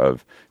culture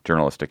of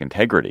journalistic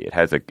integrity. It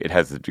has a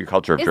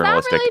culture of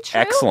journalistic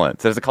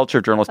excellence. It has a culture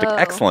of journalistic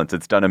excellence.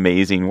 It's done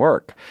amazing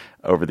work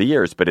over the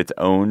years, but it's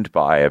owned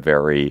by a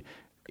very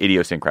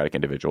idiosyncratic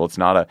individual. It's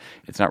not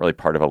really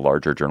part of a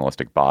larger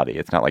journalistic body.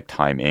 It's not like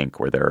Time Inc.,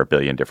 where there are a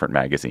billion different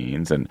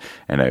magazines and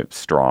a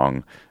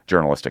strong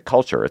journalistic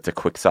culture. It's a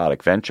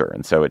quixotic venture,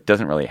 and so it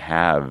doesn't really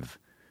have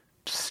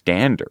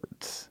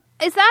standards.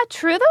 Is that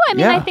true, though? I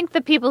mean, I think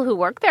the people who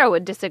work there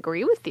would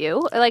disagree with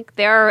you. Like,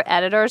 there are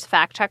editors,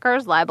 fact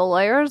checkers, libel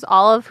lawyers,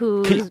 all of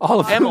whom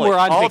are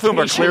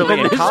clearly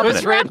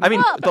incompetent. I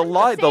mean, the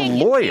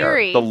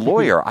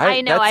lawyer. I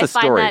know. That's I the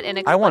find story. that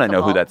inexplicable. I want to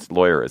know who that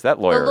lawyer is. That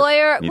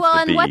lawyer.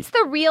 And what's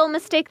the real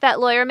mistake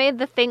that lawyer made?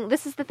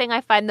 This is the thing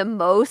I find the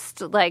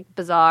most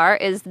bizarre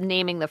is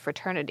naming the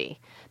fraternity,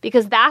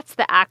 because that's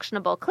the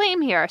actionable claim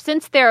here.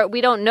 Since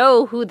we don't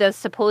know who the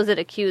supposed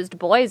accused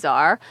boys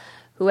are,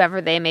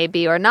 whoever they may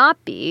be or not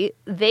be,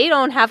 they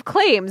don't have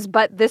claims,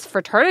 but this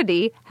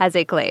fraternity has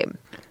a claim.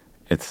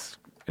 It's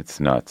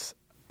nuts.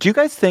 Do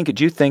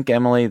you think,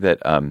 Emily, that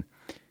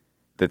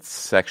that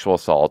sexual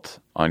assault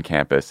on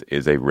campus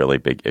is a really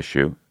big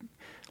issue?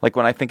 Like,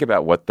 when I think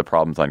about what the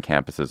problems on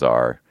campuses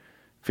are,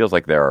 it feels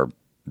like there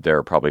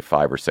are probably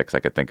 5 or 6 I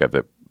could think of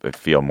that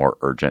feel more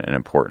urgent and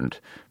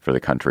important for the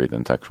country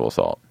than sexual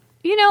assault.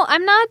 You know,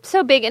 I'm not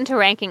so big into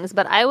rankings,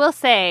 but I will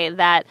say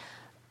that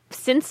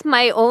since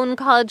my own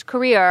college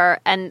career,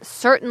 and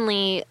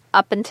certainly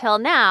up until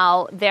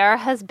now, there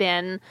has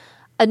been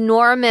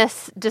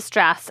enormous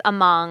distress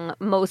among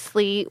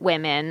mostly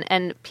women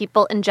and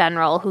people in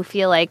general who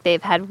feel like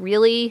they've had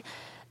really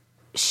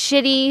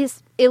shitty,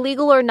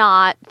 illegal or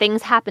not,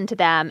 things happen to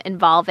them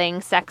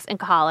involving sex in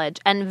college,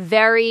 and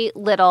very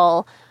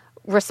little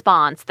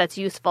response that's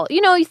useful.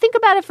 You know, you think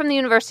about it from the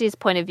university's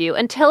point of view.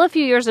 Until a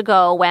few years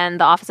ago, when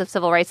the Office of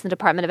Civil Rights and the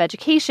Department of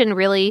Education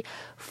really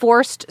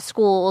forced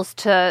schools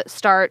to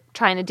start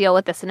trying to deal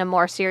with this in a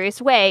more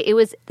serious way,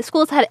 the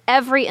schools had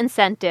every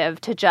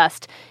incentive to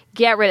just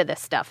get rid of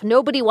this stuff.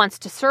 Nobody wants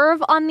to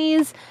serve on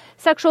these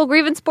sexual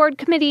grievance board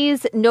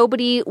committees.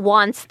 Nobody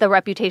wants the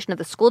reputation of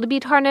the school to be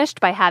tarnished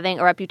by having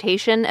a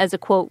reputation as a,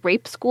 quote,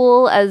 rape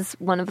school, as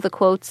one of the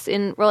quotes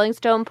in Rolling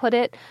Stone put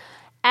it.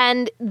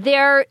 And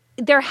there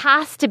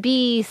has to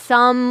be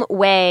some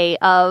way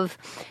of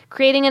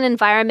creating an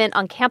environment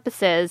on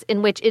campuses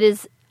in which it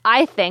is,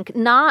 I think,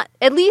 not,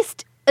 at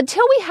least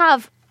until we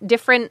have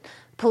different,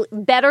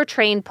 better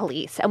trained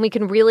police, and we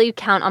can really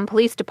count on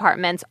police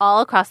departments all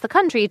across the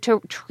country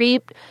to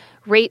treat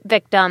rape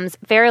victims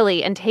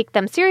fairly and take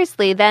them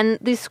seriously, then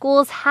these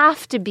schools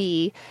have to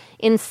be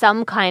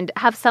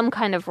have some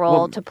kind of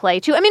role to play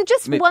too. I mean,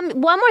 just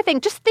one more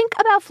thing. Just think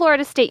about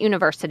Florida State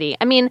University.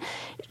 I mean,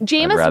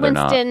 Jameis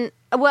Winston.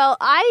 Well,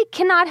 I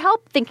cannot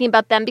help thinking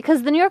about them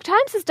because the New York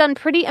Times has done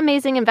pretty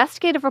amazing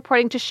investigative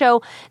reporting to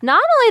show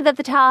not only that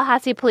the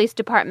Tallahassee Police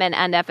Department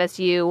and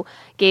FSU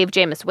gave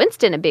Jameis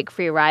Winston a big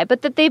free ride,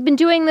 but that they've been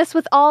doing this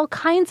with all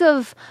kinds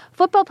of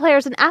football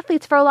players and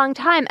athletes for a long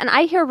time. And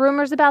I hear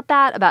rumors about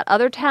that, about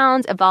other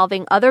towns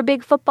involving other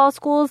big football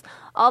schools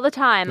all the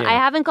time. Yeah. I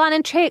haven't gone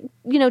and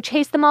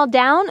chased them all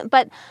down,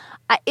 but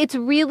it's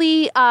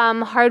really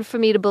hard for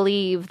me to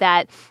believe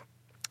that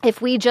if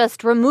we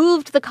just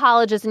removed the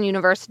colleges and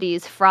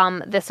universities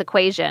from this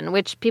equation,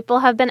 which people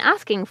have been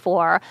asking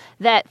for,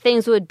 that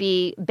things would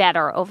be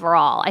better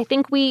overall. I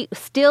think we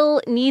still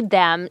need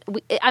them.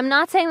 I'm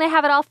not saying they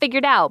have it all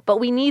figured out, but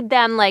we need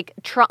them.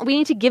 We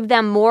need to give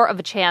them more of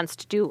a chance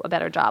to do a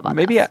better job on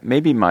this.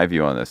 Maybe my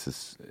view on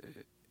this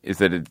is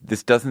that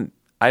this doesn't.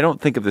 I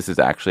don't think of this as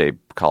actually a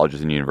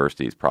colleges and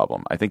universities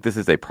problem. I think this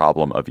is a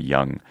problem of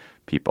young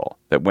people.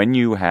 That when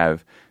you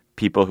have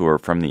people who are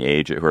from the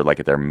age, who are like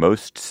at their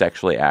most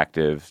sexually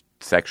active,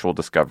 sexual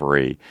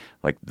discovery,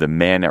 like the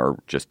men are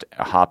just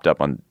hopped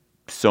up on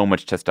so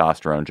much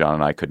testosterone, John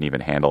and I couldn't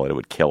even handle it. It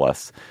would kill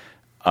us.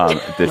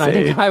 At this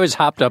age. Think I was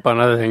hopped up on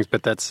other things,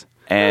 but that's...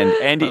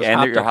 And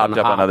you're hopped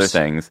up on other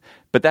things.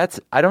 But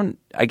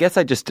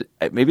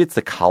maybe it's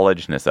the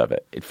collegeness of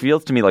it. It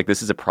feels to me like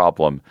this is a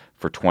problem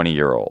for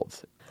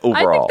 20-year-olds.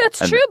 Overall. I think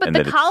that's true, but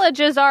the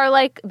colleges are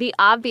like the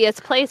obvious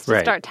place to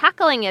start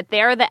tackling it.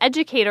 They're the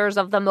educators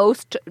of the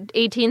most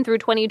 18 through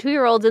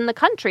 22-year-olds in the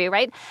country,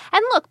 right?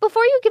 And look,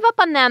 before you give up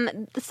on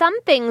them,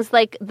 some things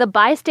like the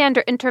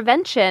bystander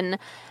intervention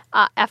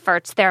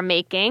efforts they're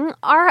making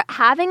are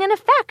having an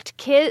effect.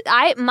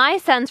 My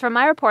sense from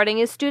my reporting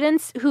is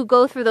students who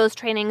go through those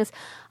trainings,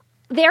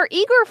 they're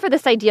eager for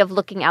this idea of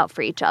looking out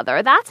for each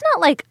other. That's not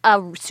like a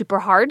super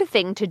hard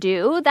thing to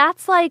do.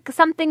 That's like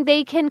something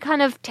they can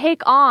kind of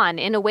take on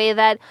in a way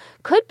that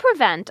could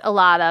prevent a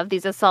lot of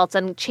these assaults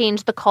and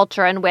change the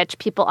culture in which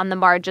people on the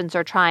margins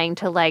are trying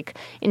to like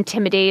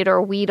intimidate or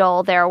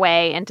wheedle their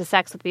way into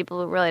sex with people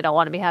who really don't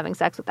want to be having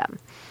sex with them.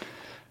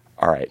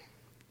 All right.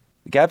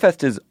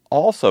 GabFest is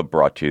also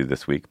brought to you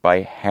this week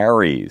by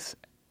Harry's.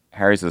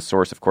 Harry's is a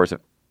source, of course,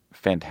 of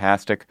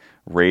fantastic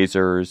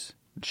razors,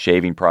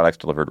 shaving products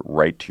delivered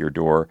right to your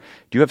door.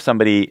 Do you have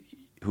somebody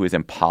who is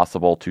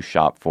impossible to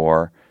shop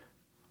for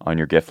on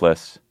your gift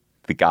list?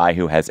 The guy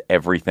who has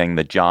everything,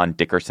 the John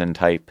Dickerson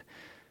type?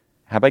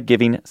 How about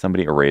giving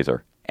somebody a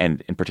razor,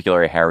 and in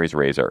particular a Harry's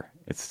razor?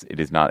 It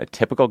is not a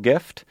typical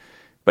gift,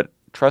 but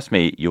trust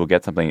me, you will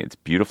get something. It's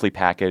beautifully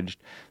packaged.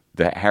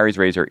 The Harry's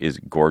razor is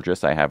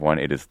gorgeous. I have one.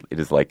 It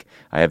is like,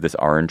 I have this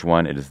orange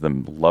one. It is the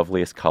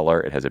loveliest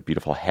color. It has a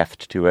beautiful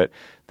heft to it.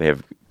 They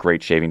have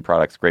great shaving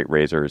products, great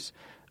razors.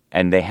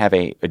 And they have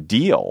a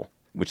deal,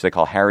 which they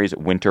call Harry's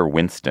Winter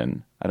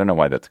Winston. I don't know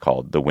why that's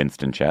called the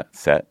Winston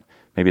set.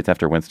 Maybe it's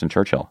after Winston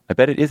Churchill. I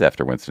bet it is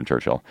after Winston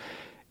Churchill.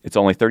 It's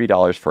only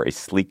 $30 for a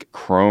sleek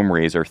chrome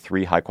razor,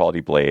 3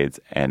 high-quality blades,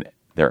 and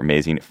their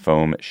amazing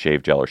foam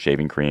shave gel or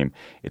shaving cream.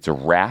 It's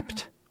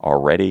wrapped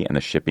already, and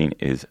the shipping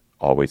is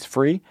always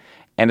free.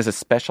 And as a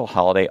special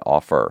holiday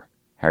offer,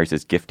 Harry's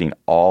is gifting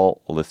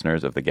all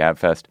listeners of the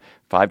GabFest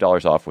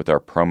 $5 off with our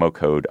promo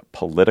code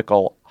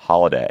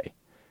POLITICALHOLIDAY.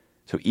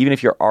 So even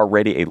if you're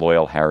already a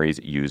loyal Harry's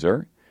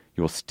user,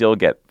 you will still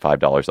get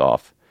 $5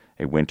 off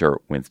a Winter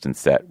Winston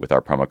set with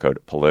our promo code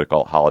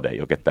POLITICALHOLIDAY.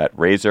 You'll get that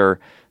razor,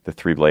 the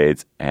 3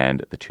 blades,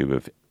 and the tube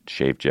of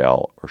shave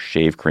gel or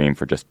shave cream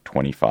for just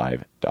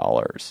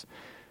 $25.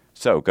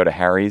 So go to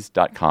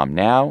harrys.com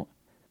now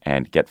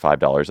and get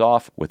 $5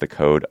 off with the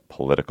code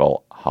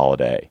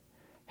POLITICALHOLIDAY.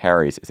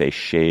 Harry's is a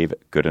shave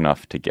good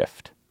enough to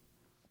gift.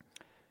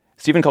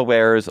 Stephen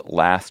Colbert's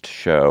last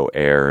show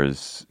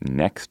airs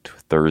next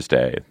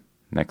Thursday,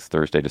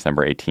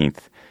 December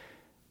 18th.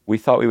 We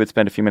thought we would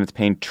spend a few minutes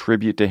paying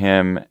tribute to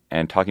him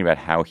and talking about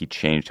how he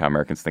changed how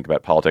Americans think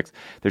about politics.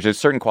 There's a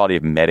certain quality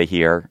of meta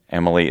here.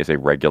 Emily is a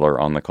regular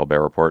on the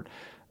Colbert Report.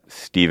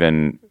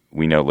 Stephen,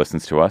 we know,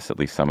 listens to us at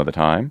least some of the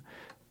time.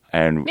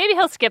 And maybe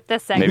he'll skip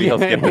this segment.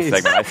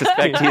 I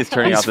suspect he is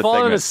turning off the segment. He's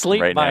fallen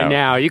asleep right by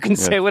now. You can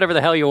say whatever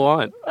the hell you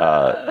want.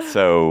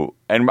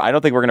 And I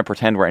don't think we're going to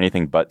pretend we're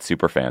anything but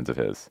super fans of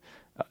his.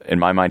 In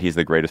my mind, he's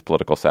the greatest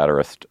political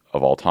satirist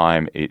of all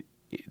time.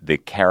 The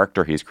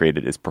character he's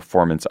created is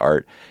performance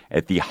art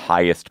at the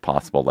highest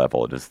possible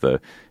level.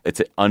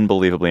 It's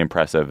unbelievably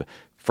impressive.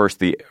 First,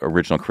 the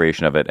original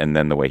creation of it, and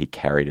then the way he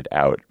carried it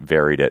out,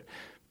 varied it,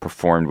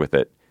 performed with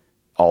it,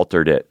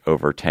 altered it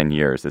over 10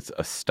 years. It's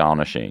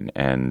astonishing.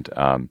 And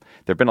there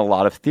have been a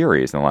lot of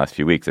theories in the last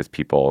few weeks as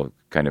people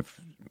kind of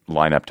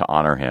line up to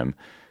honor him.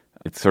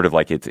 It's sort of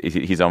like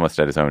he's almost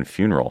at his own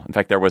funeral. In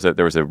fact, there was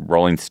a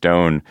Rolling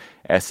Stone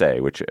essay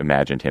which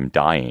imagined him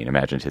dying,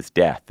 imagined his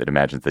death. It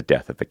imagines the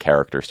death of the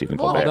character Stephen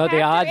Colbert. Although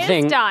the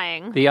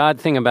odd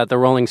thing about the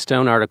Rolling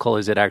Stone article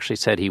is it actually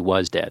said he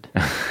was dead.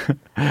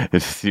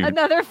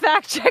 Another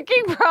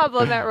fact-checking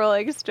problem at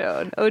Rolling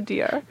Stone. Oh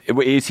dear.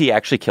 Is he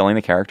actually killing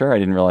the character? I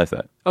didn't realize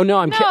that. Oh no,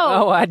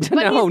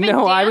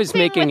 I was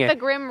making with the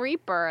Grim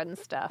Reaper and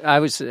stuff.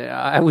 I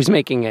was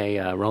making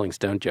a Rolling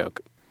Stone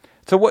joke.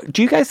 So what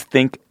do you guys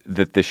think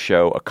that this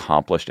show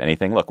accomplished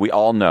anything? Look, we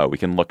all know. We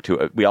can look to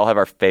it. We all have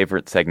our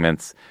favorite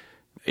segments.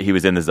 He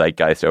was in the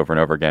zeitgeist over and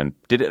over again.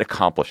 Did it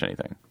accomplish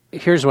anything?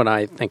 Here's what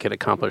I think it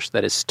accomplished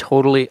that is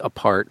totally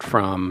apart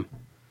from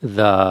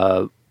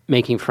the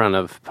making fun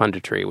of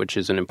punditry, which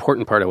is an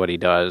important part of what he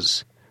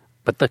does.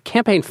 But the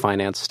campaign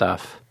finance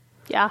stuff,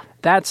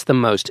 that's the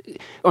most,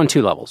 on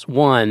 2 levels.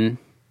 One,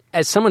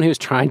 as someone who's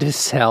trying to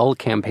sell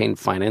campaign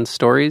finance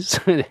stories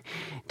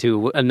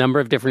to a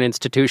number of different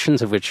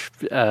institutions, of which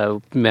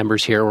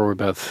members here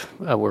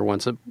were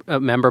once a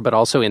member, but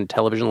also in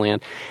television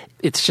land.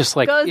 It's just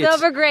like goes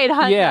over great,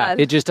 huh? Yeah,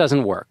 it just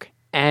doesn't work.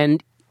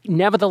 And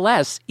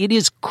nevertheless, it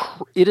is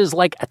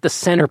like at the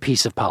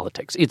centerpiece of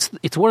politics.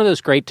 It's one of those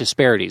great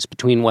disparities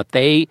between what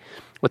the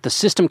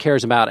system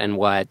cares about and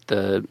what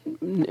the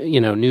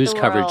news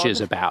coverage is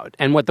about,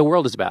 and what the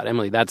world is about.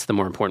 Emily, that's the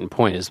more important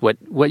point: is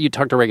what you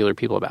talk to regular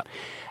people about.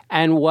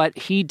 And what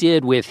he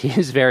did with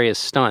his various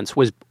stunts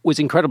was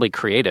incredibly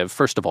creative,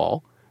 first of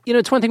all.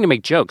 It's one thing to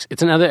make jokes.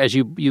 It's another, as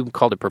you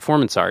called it,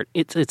 performance art.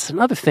 It's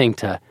another thing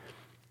to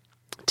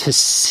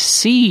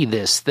see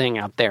this thing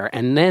out there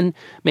and then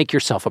make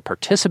yourself a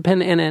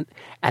participant in it.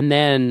 And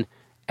then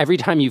every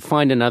time you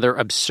find another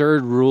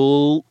absurd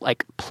rule,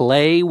 like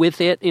play with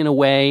it in a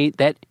way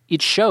that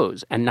it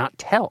shows and not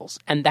tells.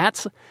 And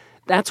that's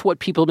what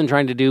people have been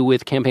trying to do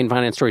with campaign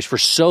finance stories for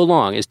so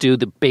long, is do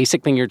the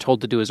basic thing you're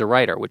told to do as a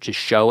writer, which is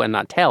show and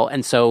not tell.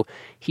 And so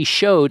he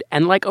showed,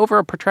 and like over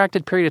a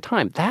protracted period of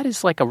time, that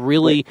is like a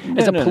really,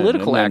 as a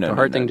political actor,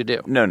 hard thing to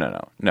do.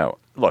 No.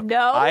 look,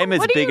 No? I'm as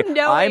What are big. you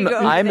knowing over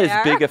I'm as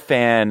there? big a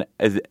fan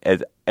as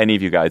any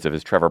of you guys of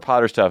his Trevor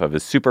Potter stuff, of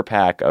his super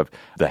PAC, of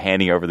the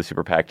handing over the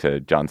super PAC to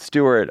Jon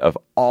Stewart, of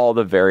all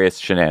the various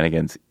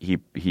shenanigans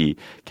he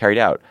carried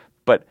out.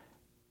 But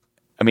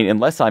I mean,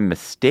 unless I'm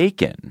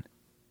mistaken,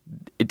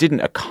 it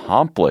didn't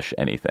accomplish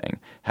anything.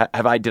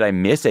 Did I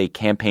miss a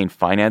campaign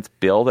finance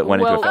bill that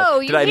went into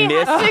effect?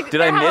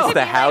 Did I miss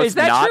the House Is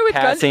that not true with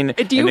passing?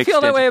 Do you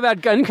feel that way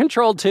about gun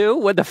control too?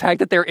 With the fact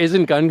that there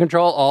isn't gun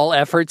control, all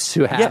efforts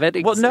to have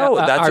it well, no,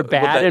 are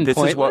bad and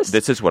pointless.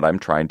 This is what I'm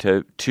trying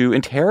to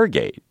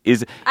interrogate.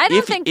 I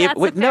don't think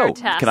that's a fair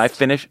test. Can I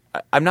finish?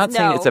 I'm not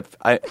saying it's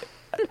a.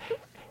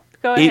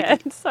 Go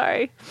ahead.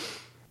 Sorry.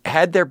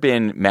 Had there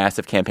been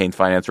massive campaign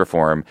finance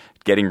reform,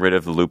 getting rid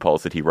of the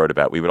loopholes that he wrote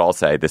about, we would all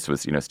say this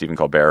was, Stephen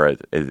Colbert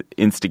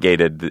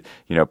instigated,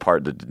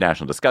 part of the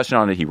national discussion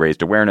on it. He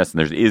raised awareness, and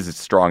there is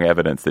strong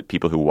evidence that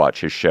people who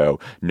watch his show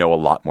know a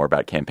lot more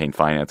about campaign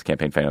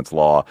finance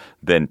law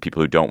than people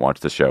who don't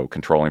watch the show,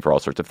 controlling for all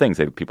sorts of things.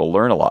 People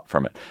learn a lot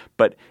from it.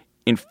 But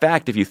in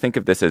fact, if you think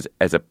of this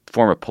as a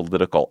form of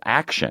political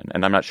action,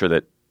 and I'm not sure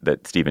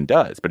that Stephen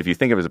does, but if you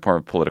think of it as a form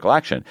of political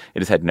action, it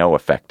has had no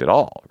effect at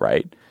all,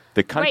 right?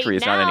 The country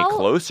is not any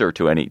closer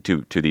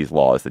to these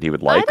laws that he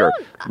would like.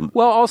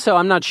 Well, also,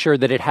 I'm not sure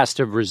that it has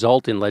to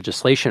result in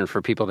legislation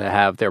for people to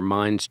have their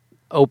minds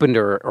opened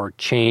or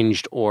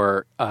changed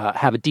or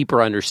have a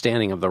deeper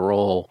understanding of the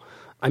role.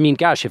 I mean,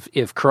 gosh,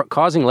 if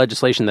causing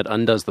legislation that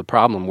undoes the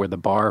problem were the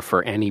bar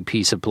for any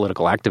piece of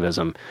political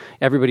activism,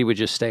 everybody would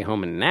just stay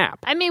home and nap.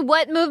 I mean,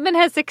 what movement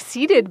has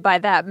succeeded by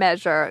that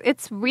measure?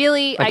 It's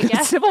really, I guess...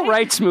 The civil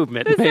rights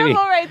movement, the maybe.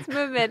 Civil rights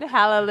movement,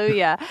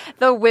 hallelujah.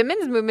 The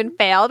women's movement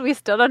failed. We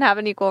still don't have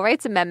an equal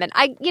rights amendment.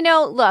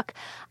 Look,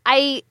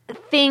 I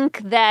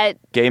think that...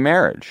 Gay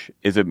marriage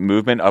is a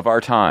movement of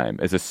our time,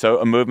 is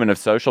a movement of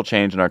social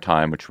change in our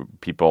time, which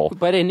people...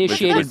 But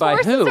initiated by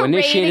who?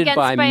 Initiated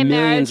by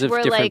millions of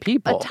different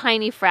people. A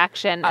tiny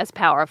fraction as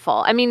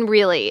powerful. I mean,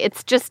 really,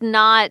 it's just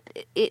not...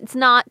 It's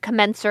not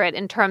commensurate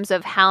in terms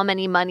of how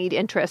many moneyed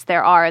interests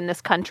there are in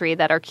this country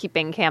that are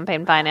keeping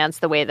campaign finance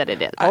the way that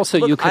it is. Also,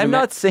 you could... I'm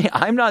not saying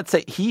I'm not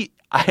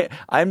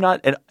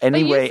in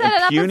any way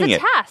impugning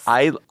it.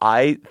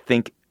 I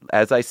think...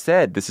 As I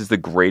said, this is the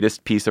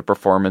greatest piece of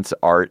performance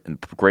art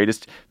and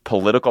greatest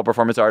political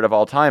performance art of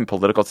all time,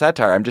 political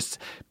satire.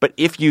 But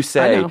if you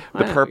say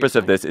the purpose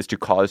of this is to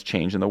cause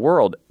change in the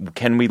world,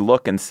 can we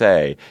look and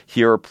say,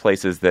 here are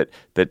places that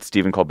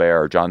Stephen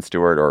Colbert or Jon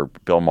Stewart or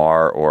Bill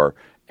Maher or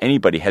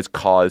anybody has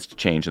caused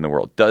change in the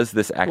world? Does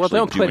this actually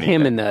Don't put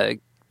him in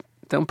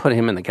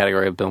the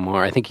category of Bill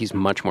Maher. I think he's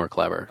much more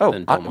clever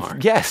than Bill Maher.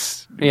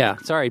 Yes. Yeah,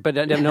 sorry. But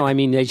no, I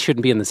mean, they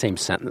shouldn't be in the same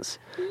sentence.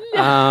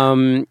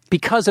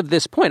 Because of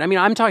this point. I mean,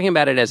 I'm talking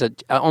about it as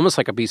almost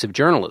like a piece of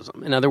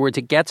journalism. In other words,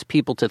 it gets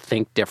people to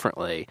think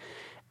differently.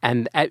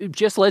 And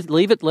just let's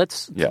leave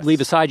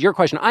aside your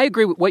question. I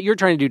agree with what you're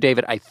trying to do,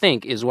 David, I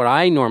think, is what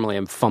I normally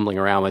am fumbling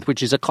around with,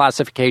 which is a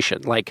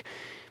classification. Like,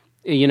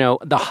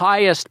 the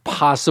highest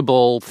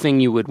possible thing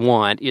you would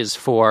want is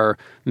for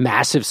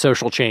massive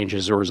social change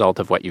as a result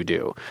of what you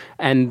do.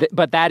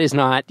 But that is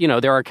not,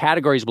 there are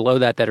categories below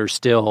that are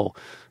still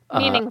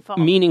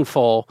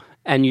meaningful.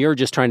 And you're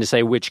just trying to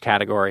say which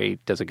category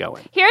does it go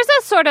in. Here's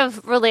a sort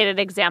of related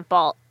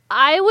example.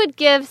 I would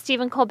give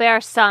Stephen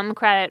Colbert some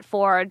credit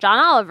for John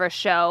Oliver's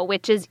show,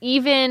 which is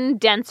even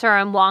denser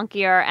and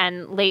wonkier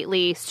and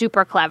lately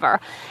super clever.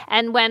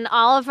 And when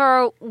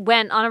Oliver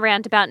went on a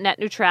rant about net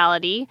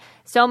neutrality,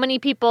 so many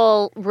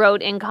people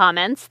wrote in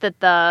comments that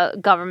the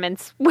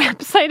government's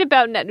website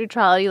about net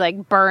neutrality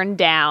burned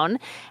down.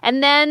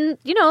 And then,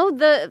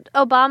 the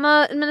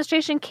Obama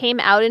administration came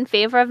out in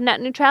favor of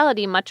net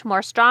neutrality much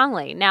more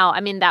strongly. Now,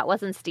 I mean, that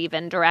wasn't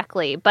Stephen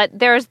directly, but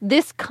there's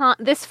this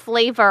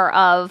flavor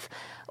of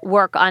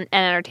work on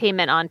and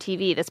entertainment on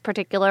TV. This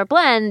particular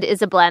blend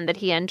is a blend that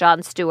he and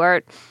Jon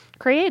Stewart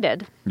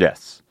created.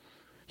 Yes.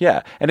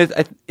 Yeah. And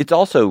it's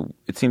also,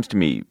 it seems to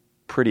me,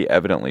 pretty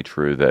evidently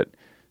true that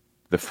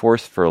the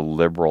force for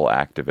liberal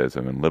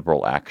activism and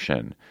liberal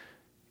action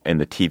in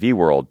the TV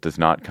world does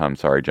not come,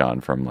 sorry, John,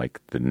 from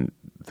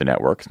the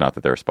networks. Not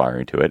that they're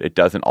aspiring to it. It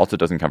doesn't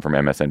come from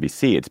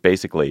MSNBC. It's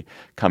basically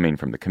coming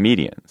from the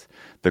comedians.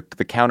 The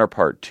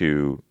counterpart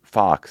to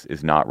Fox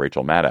is not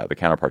Rachel Maddow. The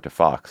counterpart to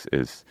Fox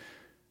is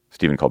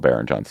Stephen Colbert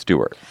and Jon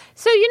Stewart.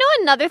 So,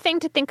 another thing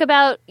to think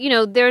about,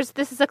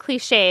 this is a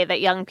cliche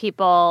that young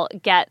people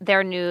get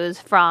their news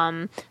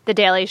from The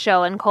Daily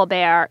Show and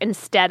Colbert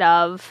instead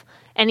of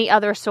any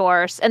other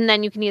source. And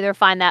then you can either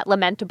find that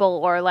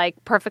lamentable or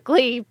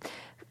perfectly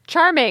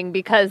charming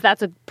because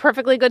that's a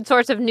perfectly good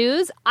source of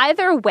news.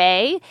 Either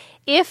way,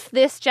 if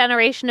this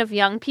generation of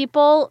young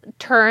people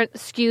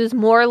skews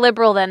more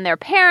liberal than their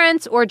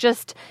parents or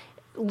just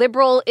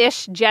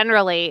liberal-ish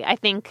generally, I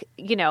think,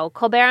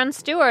 Colbert and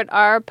Stewart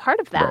are part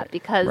of that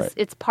because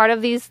it's part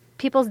of these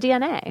people's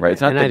DNA. Right.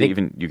 It's not that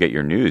even you get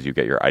your news, you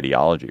get your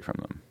ideology from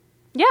them.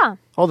 Yeah.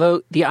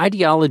 Although the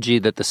ideology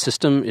that the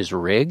system is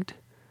rigged,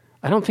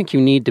 I don't think you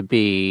need to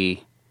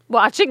be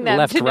watching them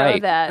left to know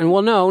right. that. And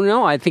well,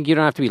 no, I think you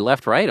don't have to be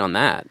left right on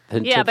that.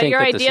 Yeah, but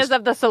your ideas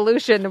of the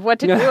solution of what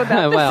to do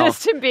about well, the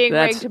system being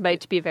rigged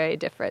might be very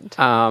different.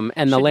 And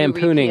Should the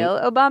lampooning. you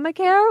repeal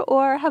Obamacare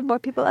or have more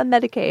people on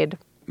Medicaid?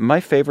 My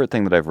favorite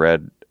thing that I've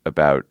read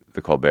about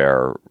the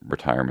Colbert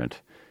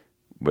retirement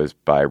was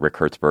by Rick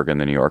Hertzberg in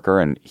The New Yorker,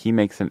 and he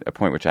makes a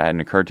point which hadn't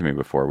occurred to me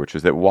before, which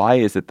is that why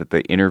is it that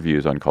the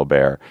interviews on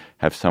Colbert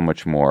have so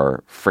much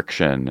more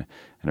friction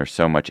and are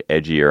so much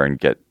edgier and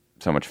get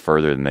so much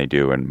further than they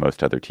do in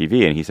most other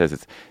TV? And he says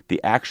it's the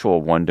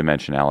actual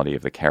one-dimensionality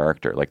of the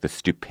character, like the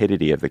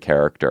stupidity of the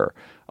character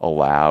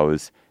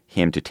allows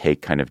him to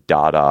take kind of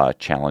dada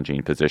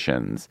challenging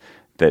positions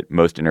that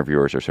most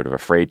interviewers are sort of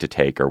afraid to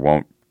take or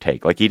won't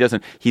take. Like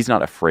he's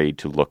not afraid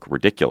to look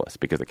ridiculous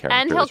because the character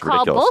is ridiculous. And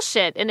he'll call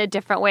bullshit in a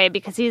different way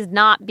because he's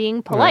not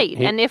being polite.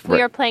 Right. And if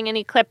we are playing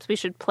any clips, we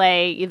should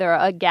play either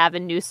a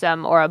Gavin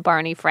Newsom or a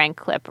Barney Frank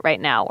clip right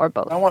now, or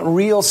both. I want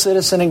real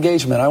citizen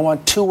engagement. I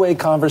want two-way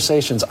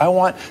conversations. I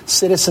want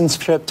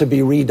citizenship to be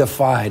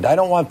redefined. I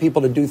don't want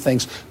people to do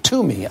things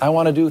to me. I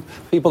want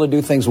people to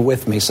do things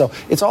with me. So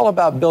it's all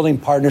about building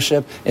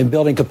partnership and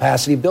building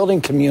capacity,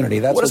 building community.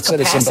 That's what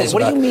citizen does.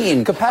 What do you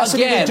mean?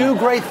 Capacity Again, to do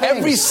great things.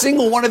 Every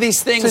single one of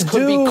these things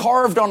could be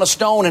carved on a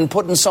stone and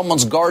put in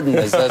someone's garden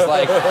as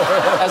like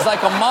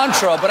a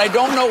mantra, but I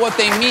don't know what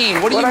they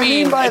mean. What do you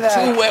mean by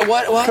that?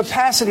 What?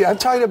 Capacity. I'm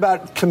talking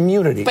about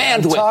community.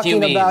 Bandwidth, you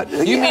mean?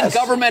 You mean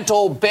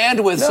governmental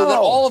bandwidth so that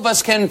all of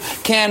us can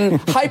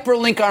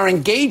hyperlink our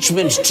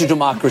engagement to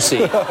democracy.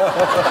 See,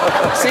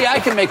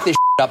 I can make this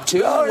up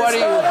too. No, what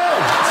it's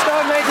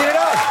not making it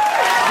up.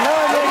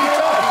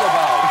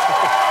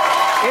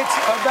 It's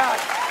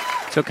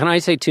about. So can I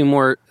say two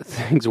more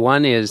things?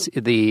 One is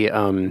the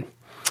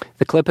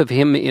clip of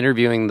him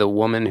interviewing the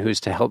woman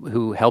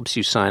who helps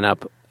you sign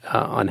up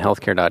on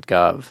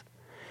healthcare.gov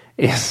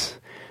is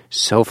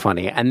so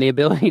funny. And the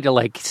ability to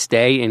like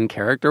stay in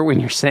character when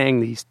you're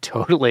saying he's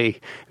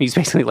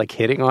basically like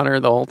hitting on her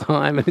the whole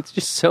time. And it's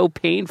just so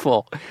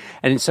painful.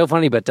 And it's so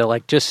funny, but to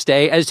like just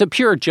stay as a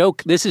pure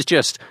joke. This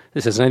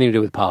has nothing to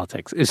do with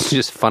politics. It's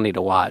just funny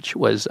to watch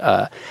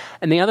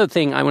and the other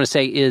thing I want to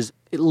say is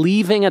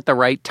leaving at the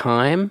right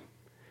time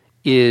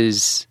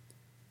is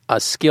a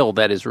skill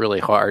that is really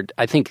hard.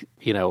 I think,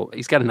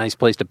 he's got a nice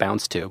place to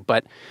bounce to,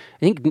 but I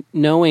think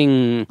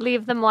knowing...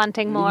 Leave them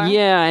wanting more.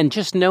 Yeah, and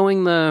just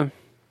knowing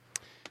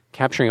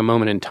capturing a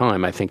moment in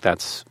time, I think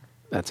that's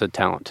a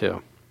talent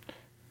too.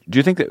 Do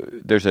you think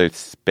that there's a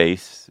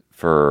space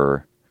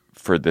for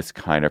this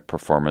kind of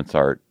performance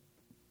art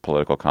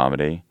political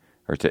comedy?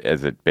 Or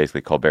as it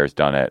basically Colbert's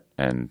done it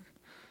and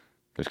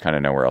there's kind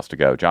of nowhere else to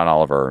go? John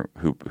Oliver,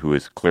 who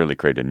has clearly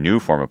created a new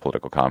form of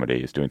political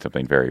comedy, is doing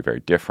something very,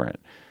 very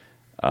different.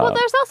 Well,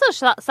 there's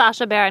also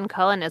Sacha Baron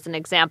Cohen as an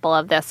example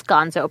of this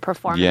gonzo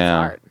performance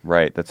art. Yeah,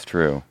 right. That's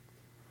true.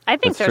 I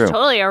think there's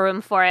totally a room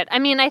for it. I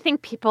mean, I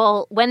think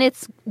people, when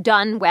it's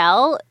done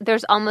well,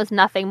 there's almost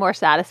nothing more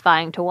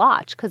satisfying to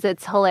watch because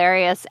it's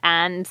hilarious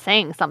and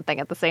saying something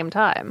at the same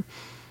time.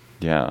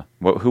 Yeah.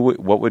 What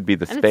would be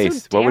the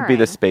space? What would be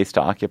the space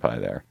to occupy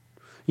there?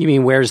 You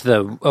mean where's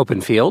the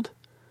open field?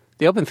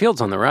 The open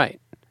field's on the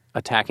right,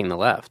 attacking the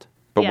left.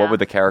 But what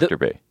would the character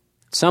be?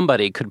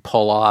 Somebody could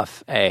pull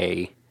off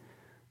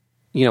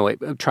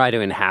try to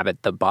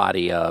inhabit the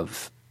body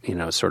of,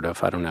 sort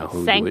of, I don't know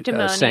who.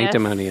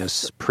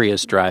 Sanctimonious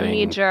Prius driving.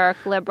 Knee-jerk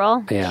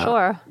liberal. Yeah.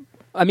 Sure.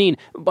 I mean,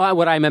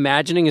 what I'm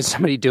imagining is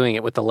somebody doing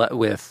it with a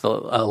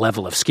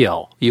level of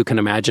skill. You can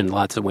imagine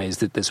lots of ways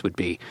that this would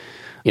be,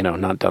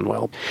 not done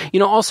well.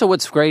 Also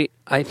what's great,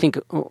 I think,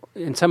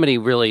 and somebody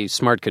really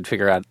smart could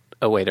figure out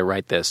a way to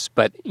write this,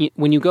 but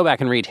when you go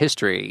back and read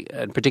history,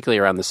 and particularly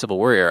around the Civil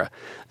War era,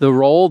 the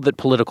role that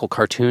political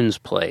cartoons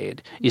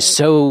played is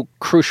so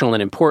crucial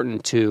and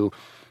important to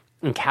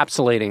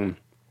encapsulating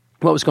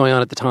what was going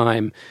on at the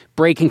time,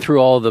 breaking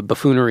through all the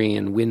buffoonery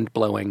and wind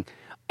blowing.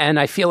 And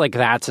I feel like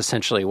that's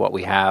essentially what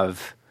we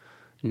have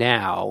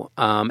now.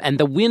 And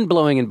the wind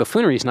blowing and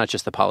buffoonery is not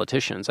just the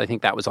politicians. I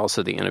think that was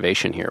also the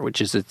innovation here,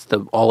 which is it's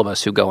all of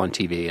us who go on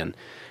TV and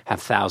have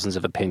thousands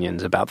of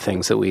opinions about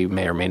things that we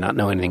may or may not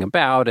know anything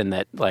about, and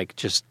that like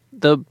just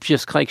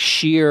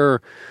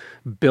sheer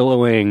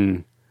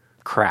billowing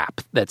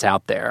crap that's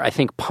out there. I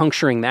think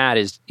puncturing that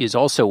is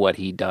also what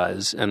he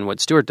does and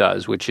what Stewart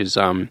does, which is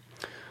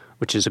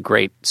a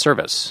great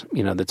service.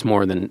 That's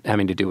more than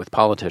having to do with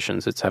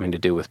politicians. It's having to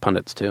do with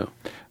pundits too.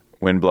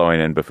 Wind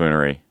blowing and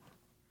buffoonery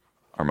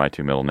are my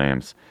two middle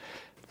names.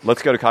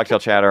 Let's go to cocktail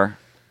chatter.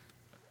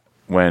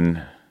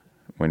 When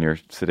you're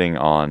sitting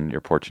on your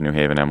porch in New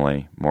Haven,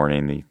 Emily,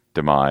 mourning the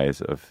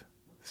demise of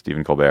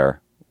Stephen Colbert,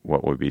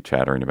 what would we be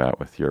chattering about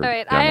with your young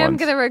ones? All right, I am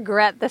going to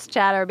regret this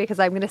chatter because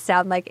I'm going to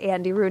sound like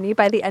Andy Rooney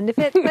by the end of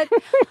it. But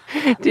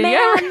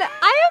man,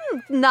 I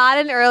am not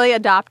an early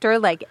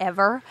adopter like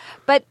ever.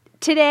 But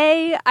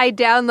Today, I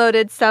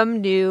downloaded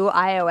some new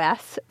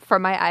iOS for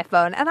my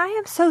iPhone, and I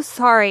am so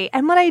sorry.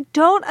 And what I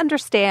don't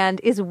understand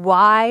is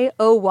why,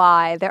 oh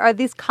why, there are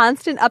these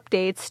constant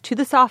updates to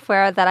the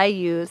software that I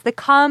use that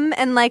come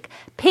and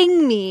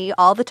ping me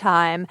all the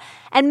time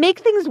and make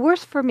things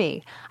worse for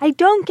me. I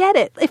don't get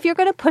it. If you're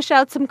going to push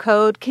out some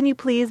code, can you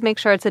please make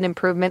sure it's an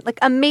improvement,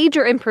 a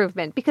major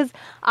improvement? Because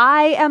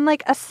I am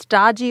a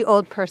stodgy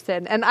old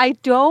person, and I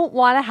don't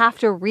want to have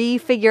to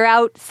refigure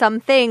out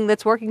something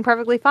that's working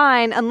perfectly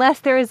fine unless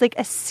there is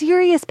a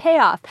serious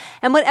payoff.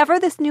 And whatever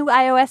this new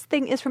iOS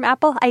thing is from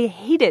Apple, I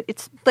hate it.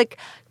 It's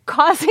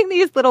causing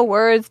these little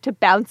words to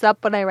bounce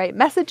up when I write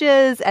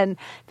messages, and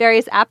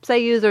various apps I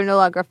use are no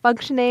longer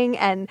functioning,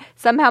 and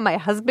somehow my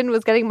husband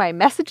was getting my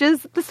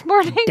messages this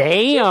morning.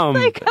 Damn.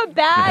 It's a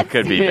bad... That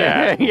could be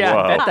bad.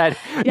 Yeah,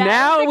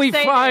 now we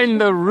find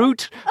the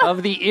root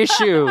of the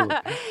issue.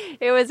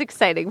 It was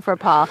exciting for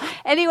Paul.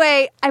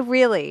 Anyway,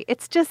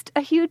 it's just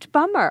a huge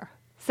bummer.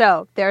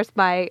 So there's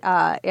my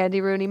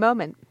Andy Rooney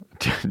moment.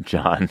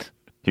 John,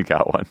 you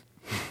got one.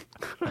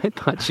 I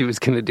thought she was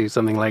going to do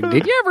something like,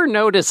 did you ever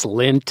notice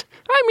lint?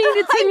 I mean,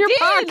 it's in your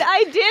pocket.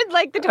 I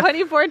did, the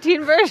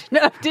 2014 version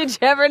of Did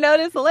You Ever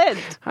Notice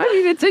Lint? I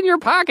mean, it's in your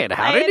pocket.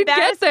 How did it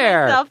get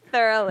there? I embarrassed myself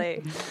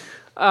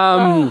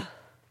thoroughly.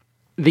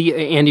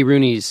 The Andy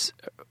Rooney's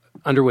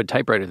Underwood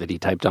typewriter that he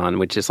typed on,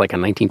 which is a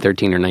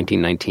 1913 or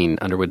 1919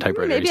 Underwood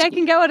typewriter. Maybe I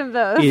can get one of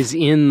those. Is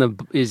in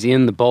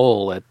the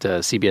bowl at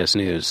CBS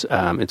News.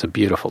 It's a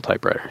beautiful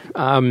typewriter.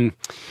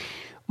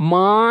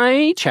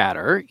 My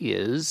chatter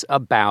is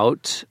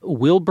about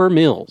Wilbur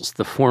Mills,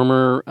 the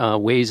former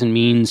Ways and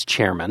Means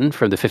chairman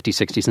from the 50s,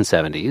 60s,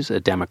 and 70s, a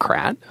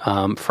Democrat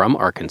from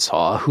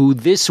Arkansas, who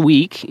this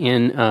week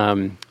in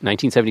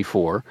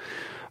 1974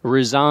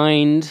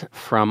 resigned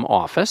from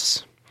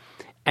office.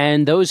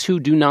 And those who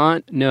do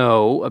not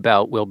know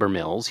about Wilbur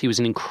Mills, he was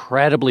an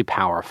incredibly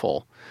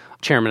powerful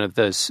chairman of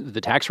the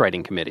tax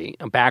writing committee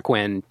back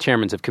when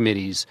chairmen of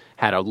committees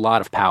had a lot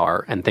of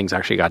power and things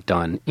actually got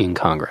done in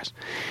Congress.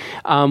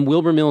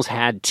 Wilbur Mills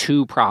had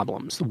two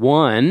problems.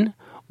 One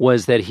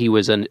was that he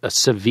was a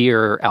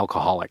severe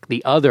alcoholic.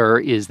 The other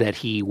is that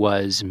he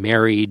was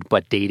married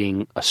but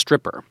dating a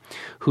stripper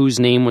whose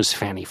name was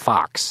Fanny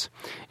Fox.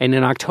 And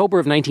in October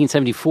of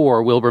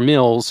 1974, Wilbur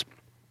Mills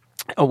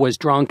was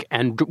drunk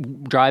and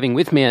driving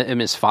with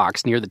Miss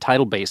Fox near the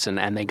tidal basin,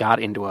 and they got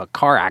into a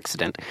car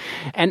accident.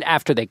 And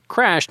after they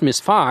crashed, Miss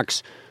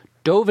Fox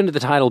dove into the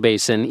tidal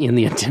basin in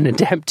an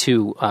attempt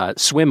to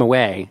swim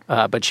away,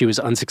 but she was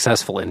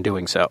unsuccessful in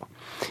doing so.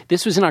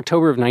 This was in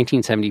October of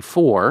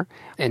 1974,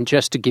 and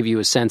just to give you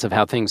a sense of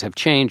how things have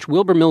changed,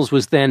 Wilbur Mills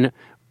was then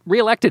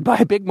reelected by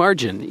a big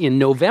margin in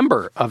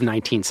November of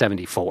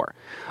 1974.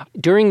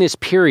 During this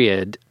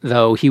period,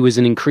 though, he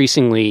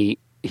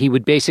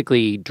would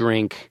basically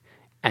drink.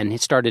 And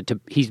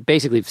he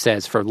basically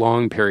says for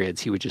long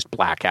periods he would just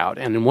black out.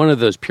 And in one of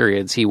those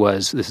periods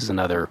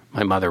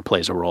my mother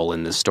plays a role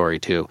in this story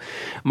too.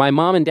 My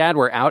mom and dad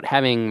were out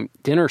having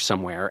dinner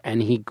somewhere,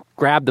 and he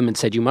grabbed them and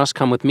said, "You must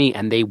come with me."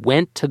 And they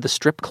went to the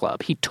strip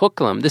club. He took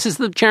them. This is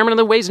the chairman of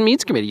the Ways and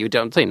Means Committee. You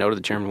don't say no to the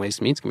chairman of the Ways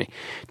and Means Committee.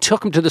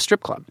 Took him to the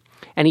strip club.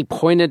 And he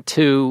pointed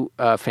to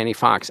Fanny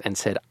Fox and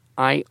said,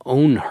 "I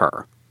own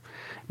her."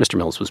 Mr.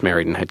 Mills was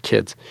married and had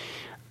kids.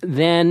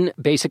 Then,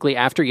 basically,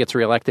 after he gets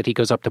reelected, he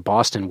goes up to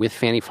Boston with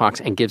Fanny Fox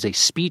and gives a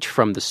speech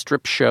from the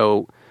strip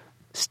show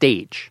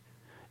stage,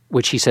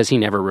 which he says he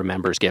never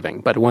remembers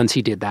giving. But once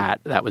he did that,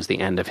 that was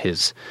the end of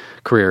his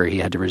career. He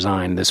had to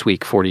resign this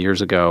week 40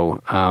 years ago.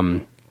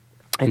 And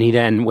he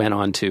then went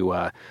on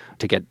to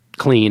get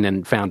clean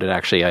and founded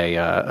actually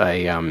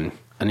an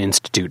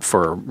institute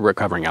for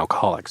recovering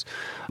alcoholics.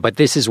 But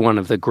this is one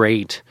of the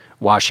great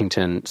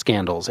Washington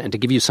scandals. And to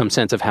give you some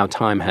sense of how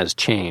time has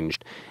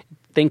changed,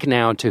 think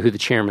now to who the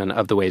chairman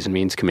of the Ways and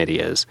Means Committee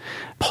is.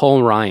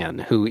 Paul Ryan,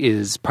 who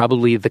is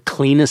probably the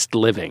cleanest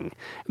living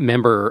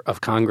member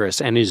of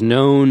Congress and is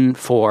known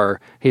for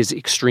his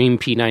extreme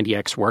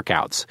P90X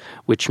workouts,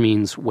 which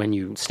means when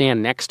you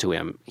stand next to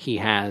him,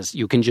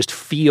 you can just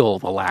feel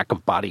the lack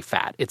of body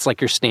fat. It's like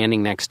you're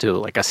standing next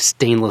to a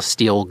stainless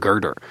steel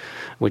girder,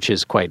 which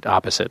is quite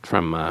opposite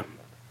from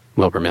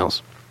Wilbur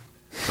Mills.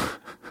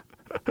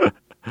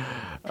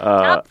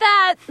 Top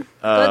that. Good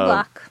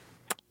luck.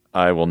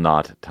 I will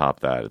not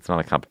top that. It's not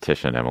a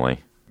competition, Emily.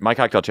 My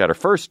cocktail chatter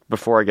first,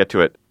 before I get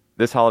to it.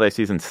 This holiday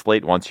season,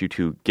 Slate wants you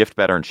to gift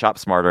better and shop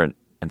smarter.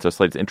 And so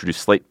Slate has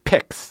introduced Slate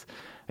Picks,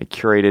 a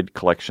curated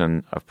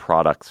collection of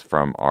products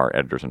from our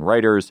editors and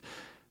writers.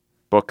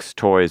 Books,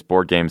 toys,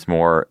 board games,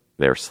 more.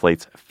 They're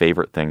Slate's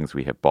favorite things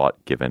we have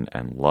bought, given,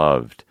 and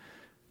loved.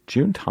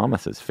 June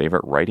Thomas's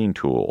favorite writing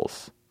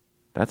tools.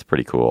 That's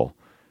pretty cool.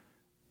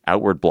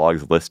 Outward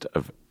Blog's list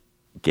of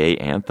gay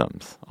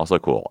anthems. Also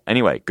cool.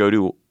 Anyway, go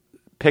to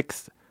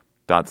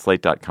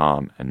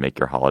picks.slate.com and make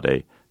your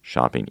holiday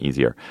shopping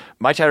easier.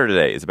 My chatter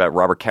today is about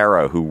Robert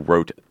Caro, who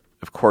wrote,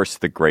 of course,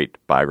 the great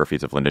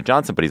biographies of Lyndon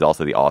Johnson, but he's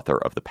also the author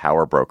of The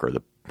Power Broker,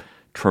 the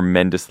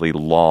tremendously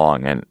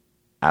long and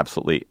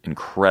absolutely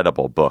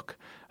incredible book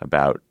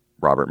about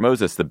Robert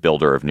Moses, the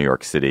builder of New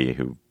York City,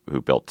 who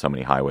who built so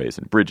many highways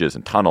and bridges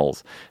and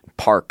tunnels,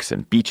 parks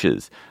and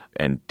beaches,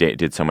 and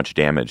did so much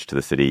damage to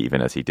the city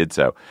even as he did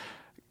so.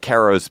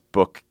 Caro's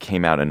book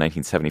came out in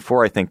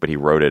 1974, I think, but he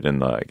wrote it in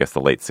the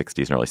late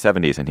 60s and early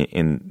 70s. And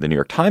in the New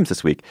York Times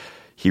this week,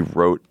 he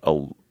wrote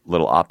a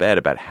little op-ed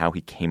about how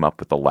he came up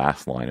with the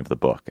last line of the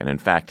book. And in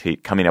fact,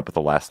 coming up with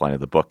the last line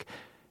of the book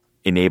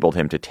enabled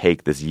him to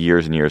take this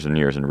years and years and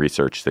years in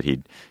research that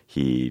he'd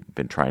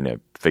been trying to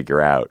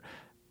figure out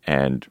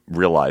and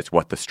realized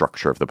what the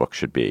structure of the book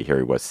should be. Here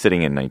he was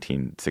sitting in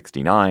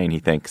 1969, he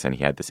thinks, and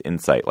he had this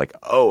insight like,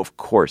 oh, of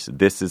course,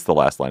 this is the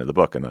last line of the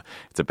book. And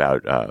it's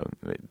about,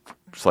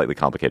 slightly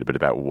complicated, but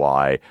about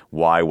why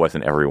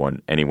wasn't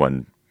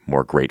anyone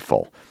more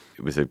grateful?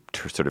 It was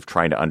sort of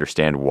trying to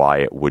understand why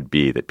it would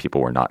be that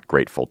people were not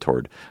grateful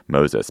toward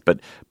Moses.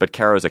 But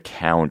Caro's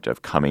account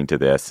of coming to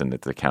this, and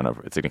it's an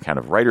account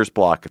of writer's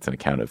block. It's an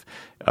account of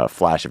a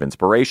flash of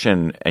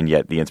inspiration, and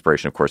yet the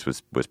inspiration, of course,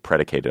 was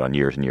predicated on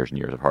years and years and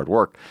years of hard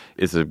work.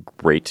 Is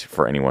great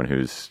for anyone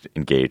who's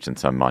engaged in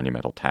some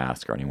monumental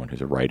task or anyone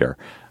who's a writer.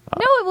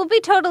 No, it will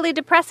be totally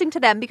depressing to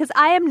them because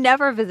I am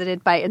never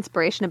visited by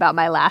inspiration about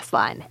my last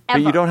line. Ever.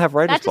 But you don't have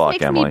writer's block,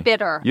 Emily. Emily. Me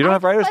bitter. You don't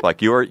have writer's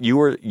block.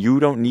 You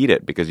don't need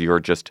it because you're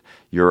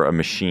a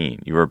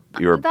machine. You're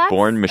a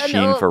born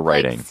machine for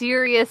writing.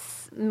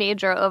 Serious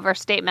major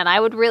overstatement. I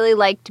would really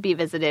like to be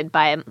visited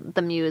by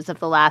the muse of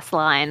the last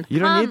line. You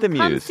don't need the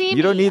muse.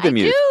 You don't need the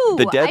muse.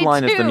 The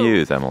deadline is the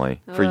muse,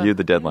 Emily. For you,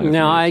 the deadline is the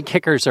muse.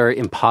 Kickers are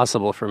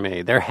impossible for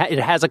me. It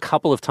has a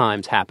couple of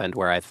times happened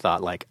where I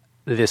thought like,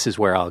 this is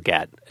where I'll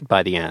get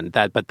by the end.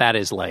 But that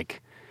is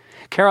like,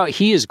 Caro,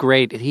 he is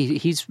great.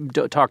 He's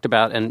talked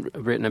about and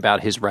written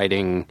about his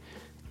writing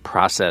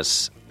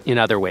process in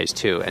other ways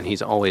too, and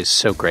he's always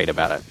so great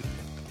about it.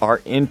 Our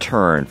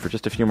intern for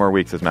just a few more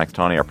weeks is Max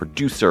Tawney. Our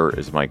producer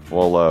is Mike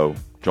Volo.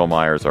 Joel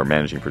Myers, our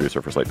managing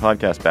producer for Slate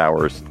Podcast.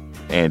 Bowers,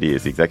 Andy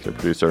is the executive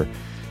producer.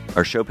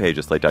 Our show page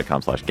is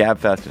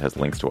slate.com/gabfest. It has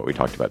links to what we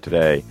talked about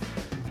today.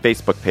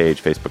 Facebook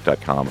page,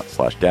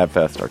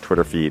 facebook.com/gabfest. Our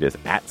Twitter feed is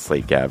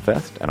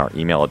 @SlateGabfest. And our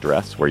email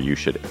address, where you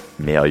should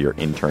mail your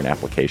intern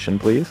application,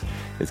 please,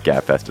 is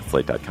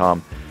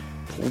gabfest@slate.com.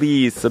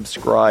 Please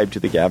subscribe to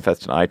the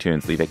Gabfest on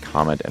iTunes. Leave a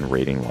comment and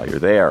rating while you're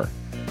there.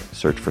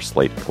 Search for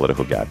Slate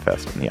Political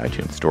Gabfest in the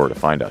iTunes store to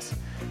find us.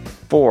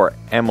 For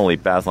Emily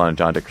Bazelon and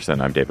John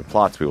Dickerson, I'm David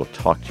Plotz. We will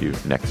talk to you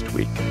next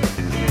week.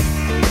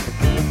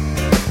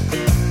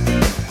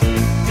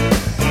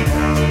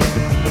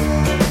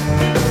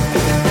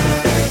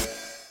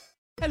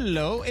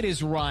 Hello, it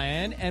is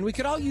Ryan, and we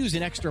could all use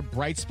an extra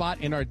bright spot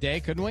in our day,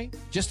 couldn't we?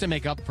 Just to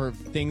make up for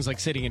things like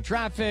sitting in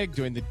traffic,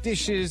 doing the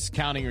dishes,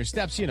 counting your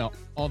steps,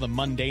 all the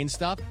mundane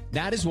stuff.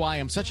 That is why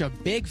I'm such a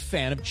big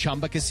fan of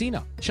Chumba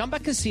Casino. Chumba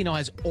Casino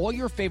has all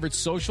your favorite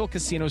social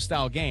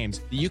casino-style games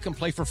that you can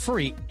play for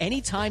free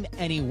anytime,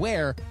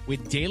 anywhere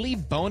with daily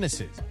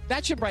bonuses.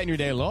 That should brighten your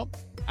day a little.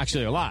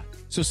 Actually, a lot.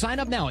 So sign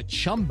up now at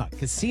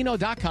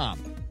ChumbaCasino.com.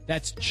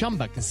 That's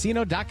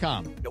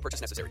ChumbaCasino.com. No purchase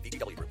necessary.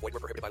 VGW Group. Void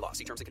where prohibited by law.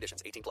 See terms and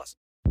conditions. 18+.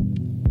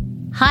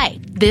 Hi,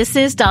 this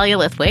is Dahlia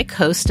Lithwick,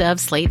 host of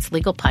Slate's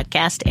legal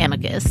podcast,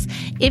 Amicus.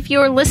 If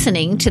you're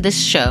listening to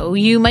this show,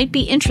 you might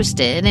be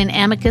interested in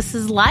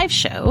Amicus's live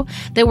show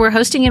that we're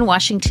hosting in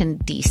Washington,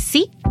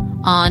 D.C.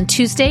 on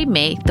Tuesday,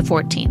 May the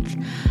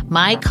 14th.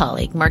 My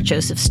colleague, Mark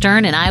Joseph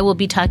Stern, and I will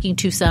be talking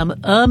to some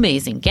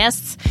amazing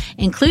guests,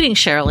 including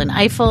Sherilyn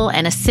Ifill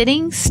and a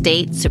sitting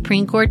state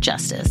Supreme Court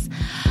justice,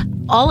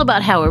 all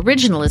about how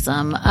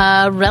originalism,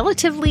 a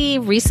relatively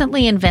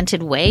recently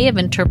invented way of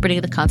interpreting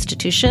the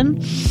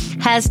Constitution,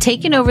 has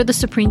taken over the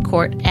Supreme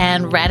Court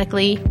and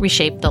radically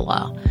reshaped the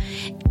law.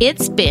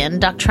 It's been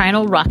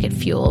doctrinal rocket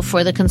fuel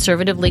for the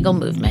conservative legal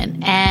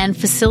movement and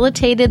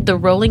facilitated the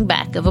rolling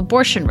back of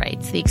abortion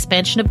rights, the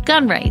expansion of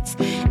gun rights,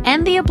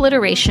 and the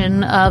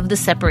obliteration of the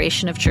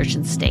separation of church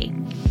and state.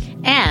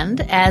 And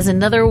as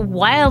another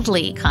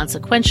wildly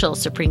consequential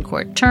Supreme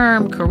Court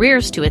term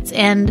careers to its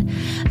end,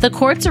 the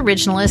court's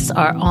originalists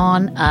are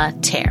on a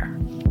tear.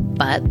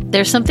 But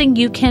there's something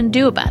you can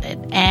do about it,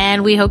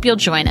 and we hope you'll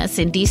join us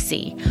in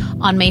D.C.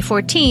 on May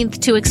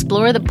 14th to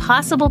explore the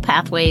possible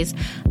pathways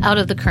out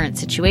of the current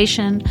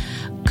situation.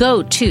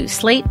 Go to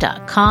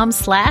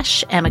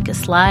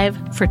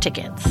slate.com/amicuslive for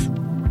tickets.